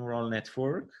have a neural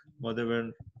network,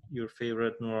 whatever your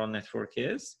favorite neural network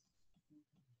is.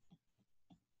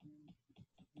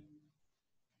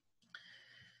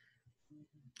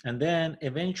 And then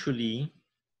eventually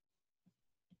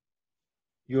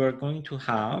you are going to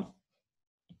have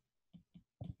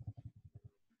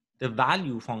the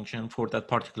value function for that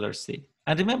particular state.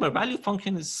 And remember, value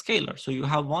function is scalar, so you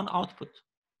have one output.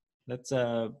 That's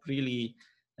really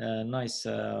nice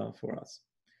for us.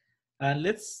 And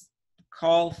let's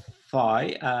call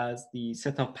phi as the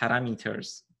set of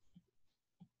parameters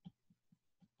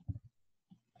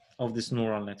of this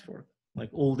neural network, like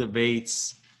all the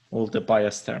weights, all the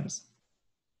bias terms.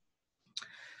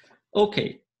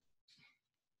 Okay.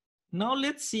 Now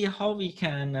let's see how we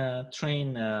can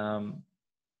train the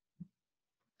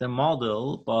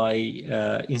model by,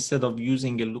 instead of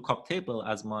using a lookup table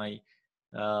as my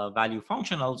value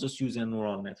function, I'll just use a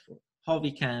neural network. How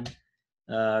we can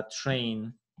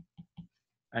train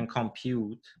and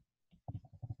compute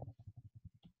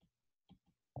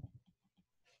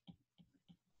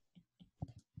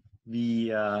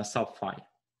the sub phi.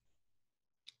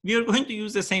 We are going to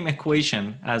use the same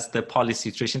equation as the policy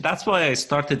iteration. That's why I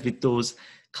started with those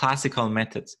classical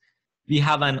methods. We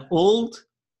have an old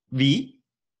V,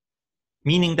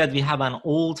 meaning that we have an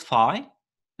old phi,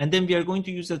 and then we are going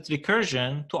to use that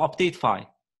recursion to update phi.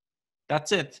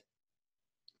 That's it.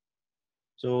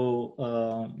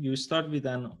 So you start with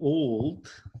an old,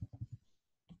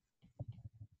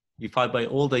 if I by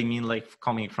old, I mean like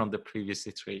coming from the previous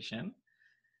iteration.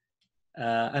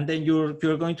 And then you're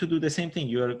going to do the same thing.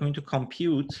 You are going to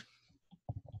compute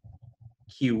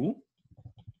Q.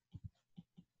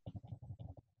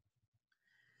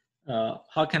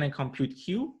 How can I compute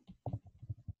Q?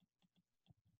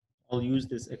 I'll use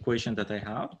this equation that I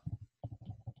have.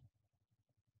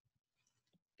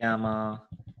 Gamma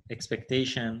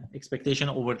expectation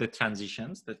over the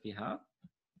transitions that we have.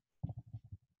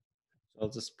 So I'll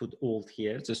just put old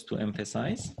here just to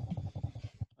emphasize.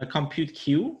 I compute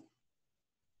Q.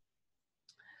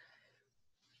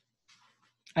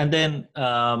 And then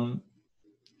I'll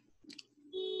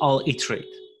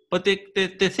iterate. But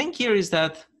the thing here is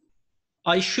that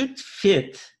I should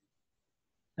fit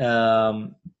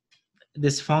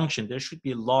this function. There should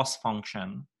be a loss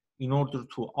function in order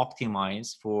to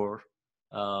optimize for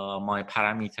my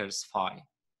parameters phi.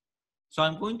 So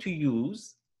I'm going to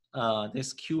use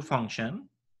this Q function.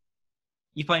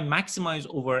 If I maximize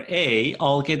over A,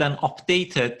 I'll get an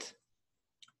updated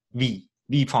V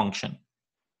function.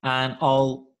 And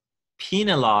I'll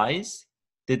penalize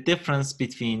the difference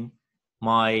between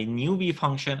my new V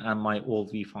function and my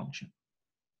old V function.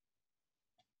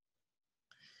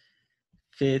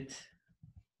 Fit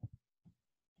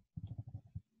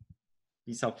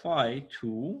V sub phi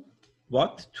to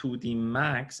what? To the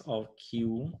max of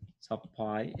Q sub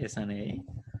pi SNA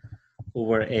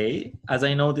over A. As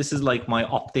I know, this is like my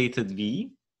updated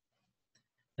V.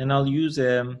 And I'll use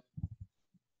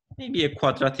maybe a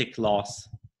quadratic loss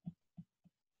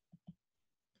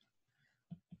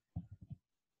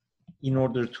in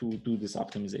order to do this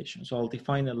optimization. So I'll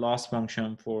define a loss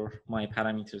function for my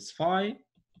parameters phi,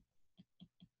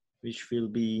 which will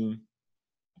be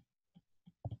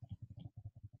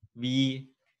V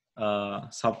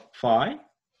sub phi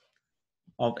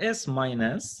of S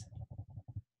minus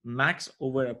max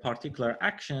over a particular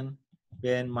action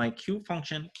when my Q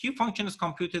function is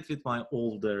computed with my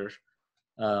older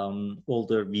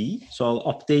V. So I'll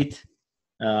update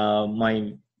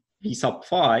my V sub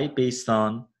phi based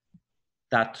on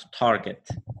that target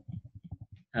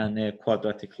and a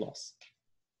quadratic loss.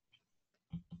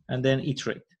 And then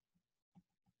iterate.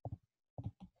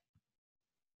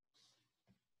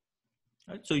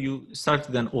 Right, so you start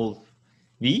with an old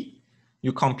V,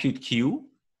 you compute Q,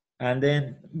 and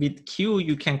then with Q,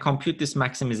 you can compute this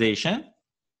maximization.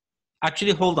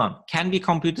 Actually, hold on. Can we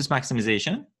compute this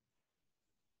maximization?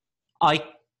 I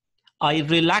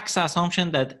relax the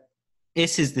assumption that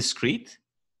S is discrete,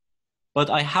 but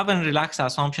I haven't relaxed the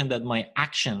assumption that my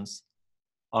actions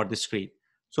are discrete.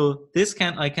 So this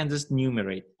I can just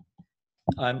numerate.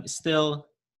 I still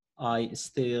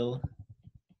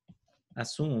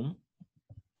assume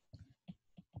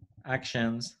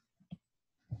actions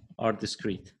are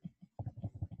discrete.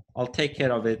 I'll take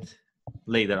care of it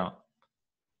later on.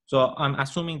 So I'm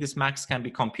assuming this max can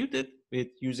be computed with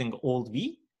using old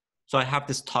V. So I have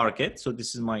this target. So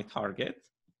this is my target.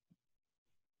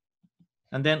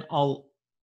 And then I'll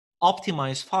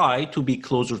optimize phi to be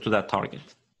closer to that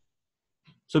target.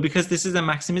 So because this is a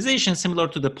maximization similar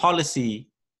to the policy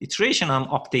iteration, I'm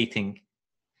updating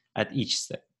at each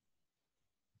step.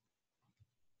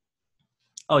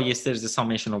 Oh, yes, there's a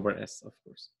summation over S, of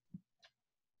course.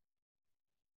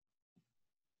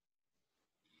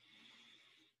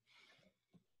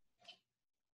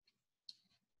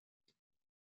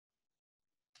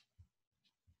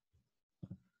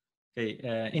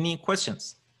 Okay, any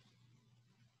questions?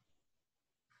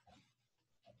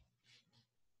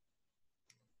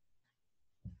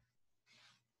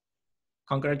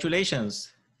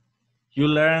 Congratulations. You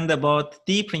learned about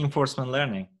deep reinforcement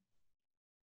learning.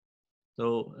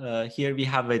 So here we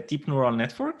have a deep neural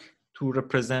network to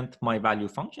represent my value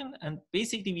function. And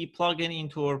basically we plug in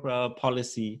into our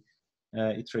policy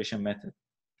iteration method.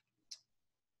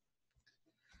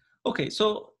 Okay,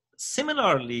 so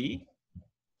similarly,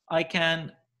 I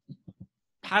can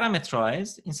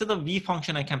parameterize, instead of V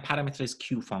function, I can parameterize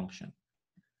Q function.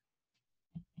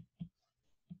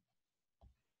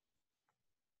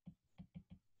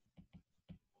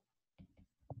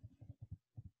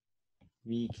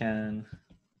 We can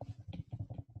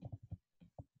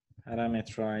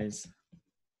parameterize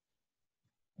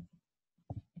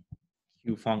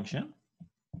Q function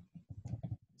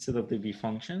instead of the V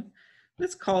function.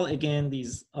 Let's call again,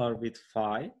 these are with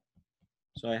phi.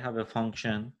 So I have a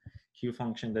function, Q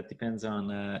function, that depends on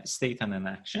a state and an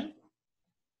action.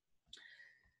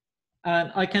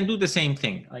 And I can do the same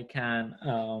thing. I can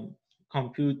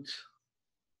compute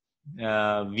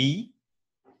V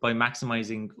by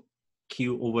maximizing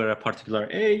Q over a particular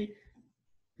A.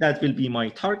 That will be my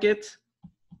target.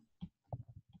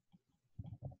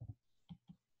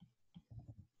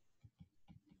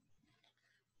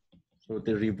 So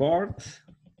the reward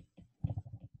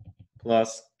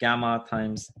plus gamma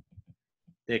times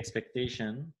the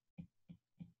expectation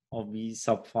of V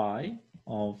sub phi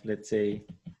of, let's say,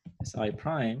 Si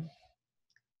prime.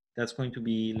 That's going to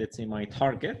be, let's say, my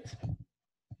target.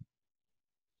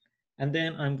 And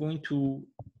then I'm going to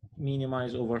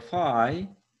minimize over phi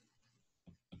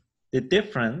the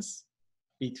difference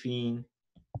between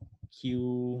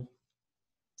Q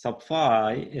sub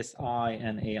phi, Si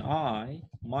and Ai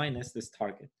minus this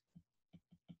target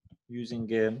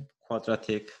using a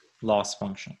quadratic loss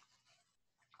function.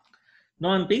 Now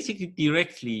I'm basically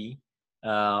directly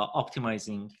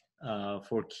optimizing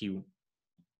for Q.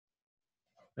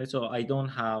 Right? So I don't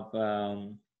have a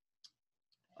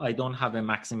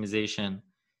maximization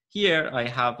here. I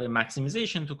have a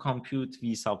maximization to compute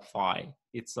V sub phi.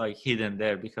 It's like hidden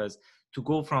there, because to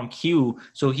go from Q,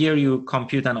 so here you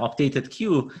compute an updated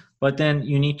Q, but then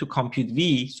you need to compute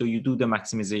V, so you do the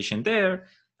maximization there,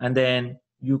 and then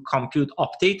you compute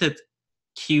updated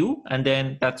Q, and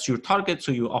then that's your target,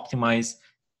 so you optimize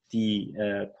the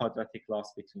quadratic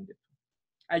loss between the two,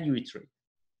 and you iterate.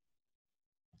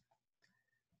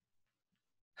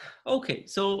 Okay,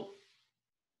 so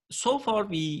far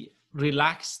we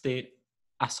relaxed the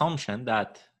assumption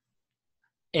that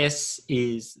S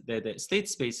is the state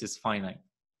space is finite.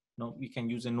 No, we can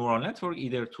use a neural network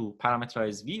either to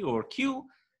parameterize V or Q,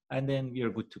 and then we are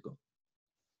good to go.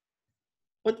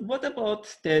 But what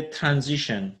about the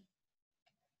transition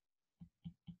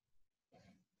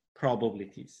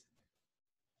probabilities?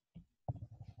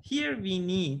 Here we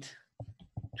need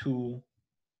to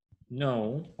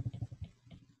know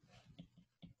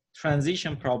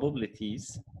transition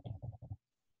probabilities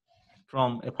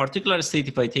from a particular state.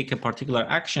 If I take a particular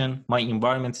action, my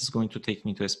environment is going to take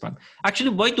me to S prime. Actually,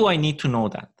 why do I need to know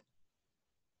that?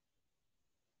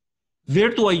 Where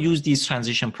do I use these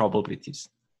transition probabilities?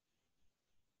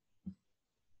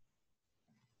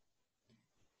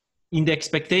 In the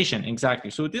expectation,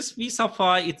 exactly. So this V sub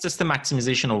phi, it's just a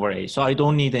maximization over A. So I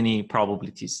don't need any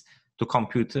probabilities to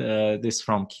compute this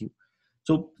from Q.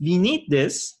 So we need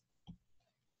this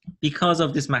because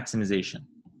of this maximization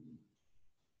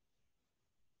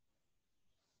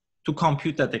to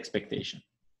compute that expectation.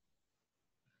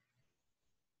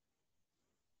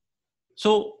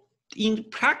 So in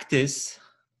practice,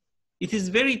 it is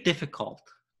very difficult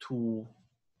to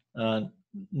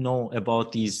know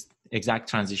about these exact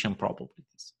transition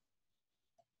probabilities.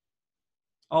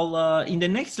 In the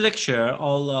next lecture,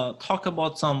 I'll talk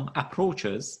about some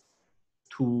approaches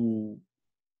to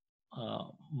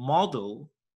model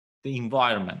the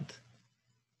environment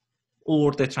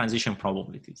or the transition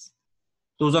probabilities.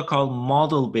 Those are called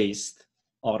model-based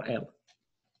RL.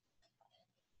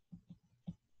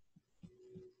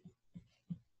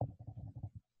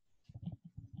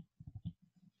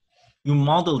 You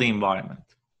model the environment.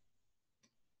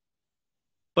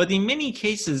 But in many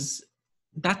cases,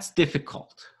 that's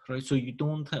difficult, right? So you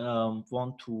don't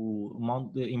want to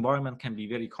model, the environment can be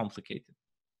very complicated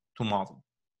to model.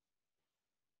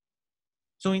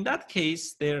 So in that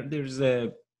case, there's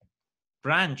a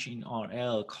branch in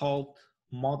RL called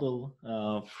model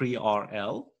free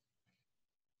RL.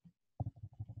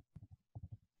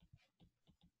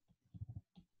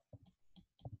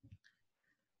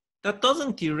 That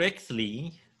doesn't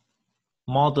directly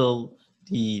model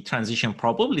the transition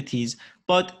probabilities,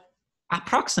 but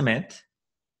approximate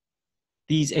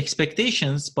these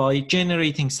expectations by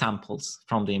generating samples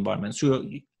from the environment. So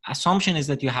your assumption is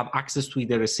that you have access to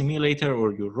either a simulator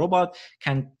or your robot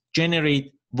can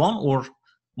generate one or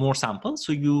more samples.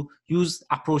 So you use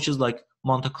approaches like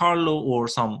Monte Carlo or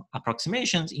some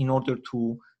approximations in order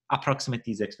to approximate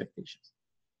these expectations.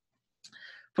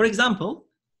 For example,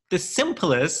 the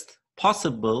simplest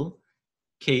possible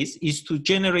case is to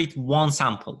generate one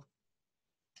sample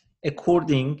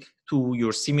according to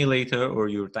your simulator or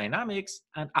your dynamics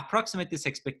and approximate this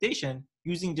expectation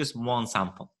using just one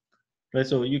sample. Right?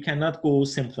 So you cannot go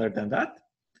simpler than that.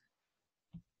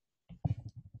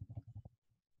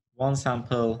 One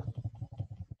sample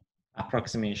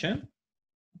approximation.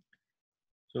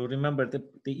 So remember,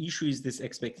 the issue is this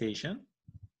expectation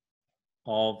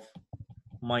of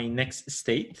my next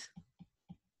state.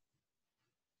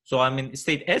 So I'm in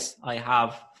state S.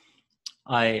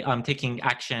 I'm taking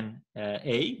action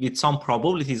A. With some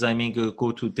probabilities, I may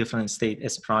go to different state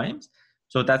S primes.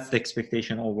 So that's the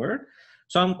expectation over.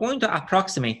 So I'm going to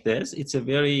approximate this. It's a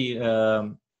very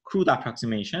crude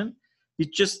approximation.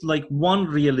 It's just like one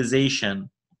realization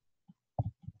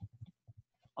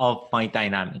of my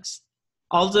dynamics.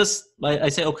 I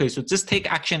say, okay, so just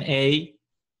take action A,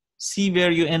 see where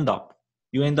you end up.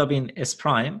 You end up in S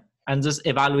prime, and just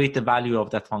evaluate the value of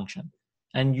that function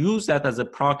and use that as a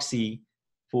proxy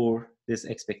for this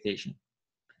expectation.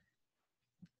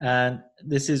 And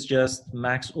this is just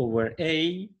max over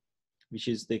A, which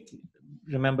is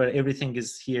remember everything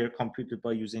is here computed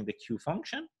by using the Q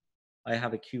function. I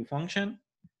have a Q function,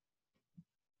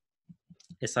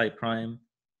 Si prime,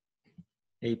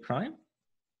 A prime.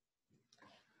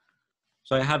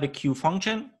 So I have a Q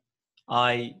function.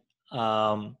 I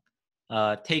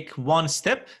take one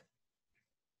step,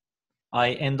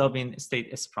 I end up in state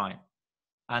S prime.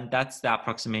 And that's the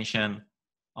approximation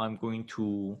I'm going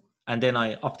to, and then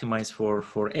I optimize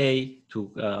for A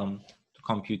to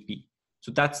compute B.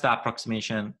 So that's the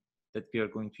approximation that we are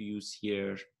going to use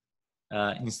here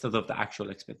instead of the actual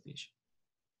expectation.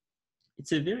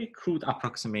 It's a very crude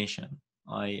approximation,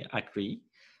 I agree,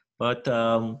 but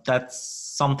that's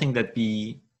something that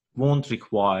we won't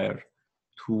require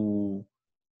to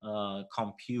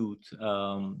compute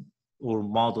or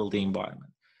model the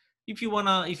environment. If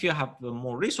you have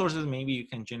more resources, maybe you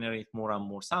can generate more and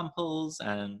more samples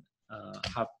and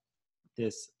have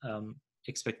this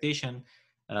expectation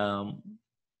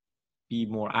be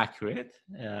more accurate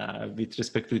with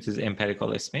respect to its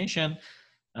empirical estimation,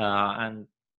 and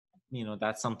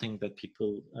that's something that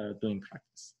people do in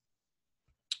practice.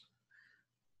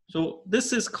 So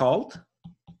this is called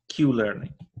Q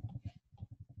learning.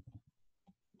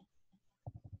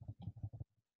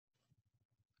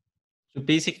 So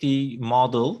basically,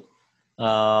 model,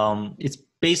 it's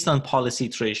based on policy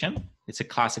iteration. It's a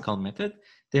classical method.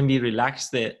 Then we relax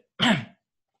the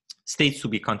states to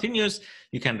be continuous.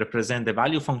 You can represent the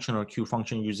value function or Q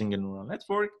function using a neural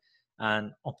network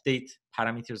and update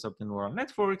parameters of the neural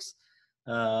networks.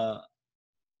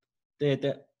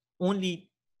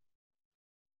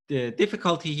 The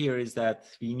difficulty here is that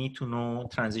we need to know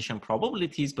transition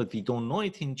probabilities, but we don't know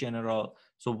it in general.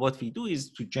 So what we do is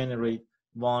to generate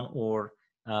one or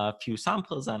a few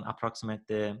samples and approximate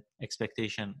the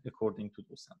expectation according to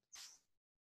those samples.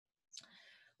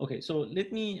 Okay, so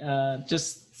let me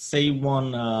just say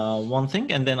one thing,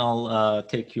 and then I'll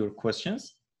take your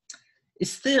questions.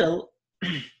 Still,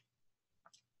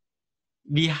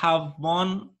 we have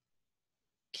one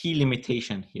key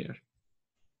limitation here.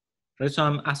 Right, so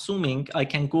I'm assuming I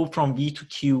can go from V to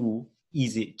Q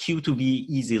to V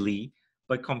easily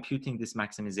by computing this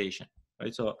maximization.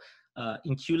 Right, so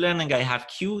in Q learning, I have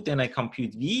Q, then I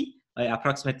compute V, I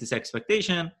approximate this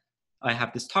expectation, I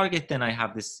have this target, then I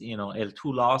have this L2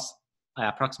 loss, I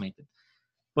approximate it.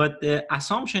 But the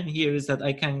assumption here is that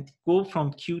I can go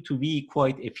from Q to V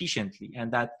quite efficiently,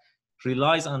 and that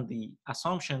relies on the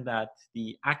assumption that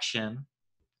the action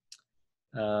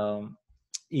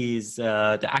is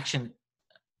the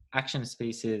action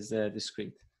space is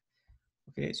discrete.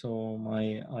 Okay, so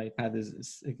my iPad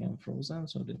is again frozen,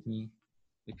 so let me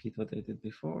repeat what I did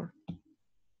before.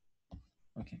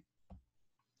 Okay.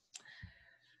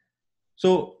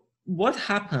 So what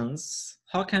happens,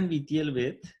 how can we deal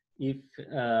with if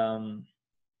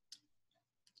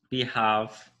we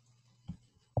have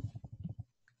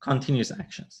continuous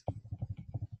actions?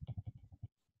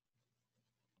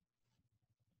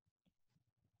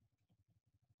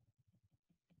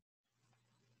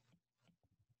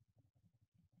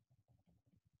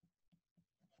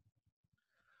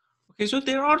 Okay, so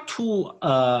there are two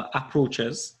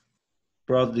approaches,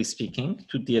 broadly speaking,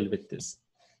 to deal with this.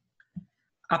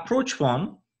 Approach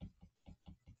one,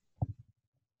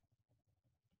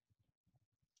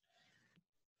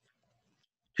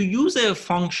 to use a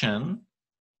function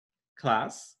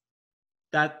class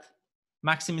that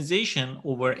maximization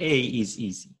over A is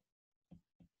easy.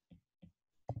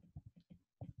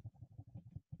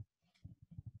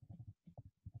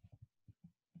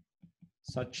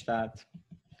 Such that,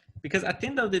 because at the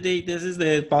end of the day, this is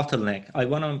the bottleneck. I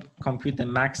want to compute the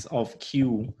max of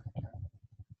Q,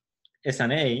 S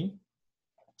and A.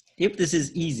 If this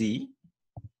is easy,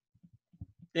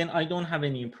 then I don't have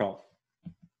any problem.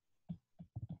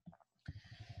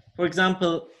 For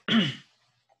example,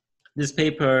 this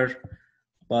paper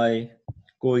by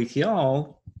Go et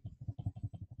al.,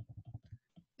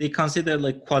 they consider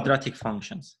like quadratic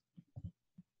functions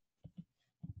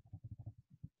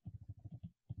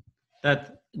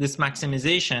that this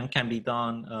maximization can be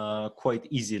done quite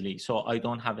easily. So I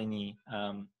don't have any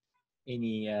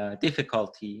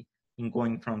difficulty in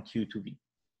going from Q to V.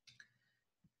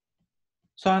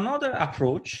 So another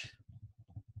approach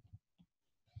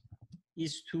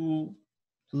is to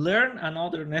learn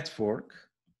another network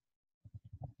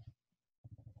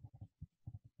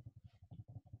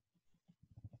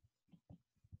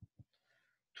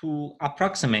to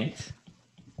approximate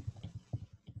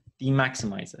the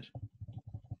maximizer.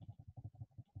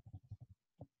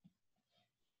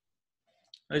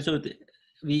 Right, so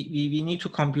we need to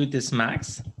compute this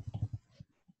max,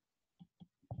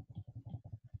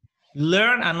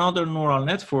 learn another neural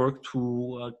network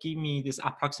to give me this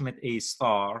approximate A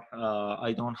star.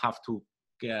 I don't have to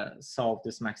solve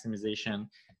this maximization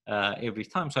every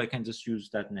time, so I can just use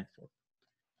that network.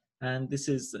 And this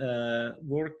is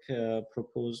work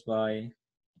proposed by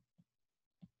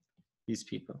these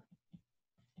people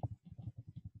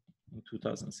in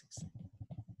 2006.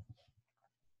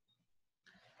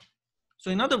 So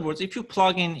in other words, if you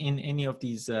plug in any of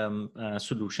these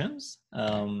solutions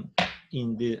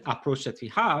in the approach that we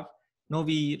have, now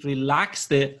we relax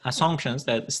the assumptions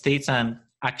that states and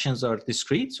actions are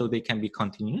discrete, so they can be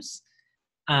continuous.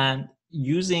 And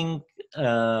using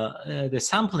the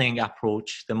sampling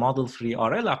approach, the model-free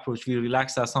RL approach, we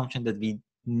relax the assumption that we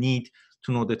need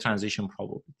to know the transition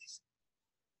probabilities.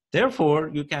 Therefore,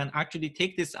 you can actually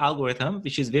take this algorithm,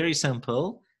 which is very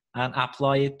simple, and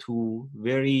apply it to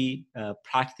very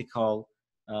practical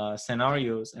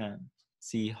scenarios and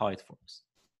see how it works.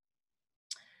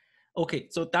 Okay,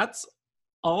 so that's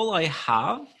all I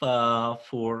have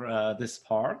for this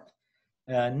part.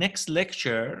 Next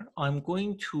lecture, I'm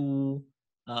going to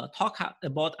talk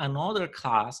about another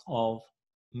class of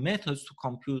methods to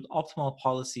compute optimal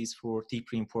policies for deep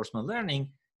reinforcement learning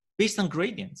based on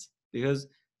gradients, because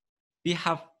we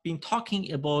have been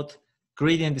talking about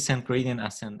gradient descent, gradient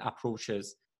ascent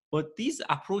approaches, but these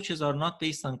approaches are not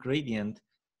based on gradient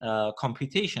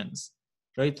computations,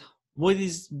 right?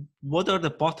 What are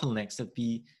the bottlenecks that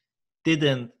we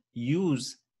didn't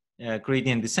use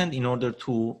gradient descent in order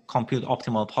to compute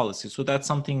optimal policy? So that's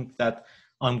something that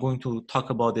I'm going to talk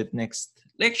about it next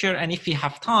lecture. And if we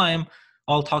have time,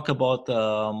 I'll talk about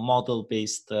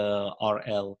model-based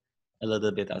RL a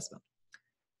little bit as well.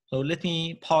 So let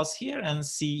me pause here and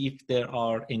see if there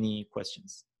are any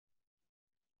questions.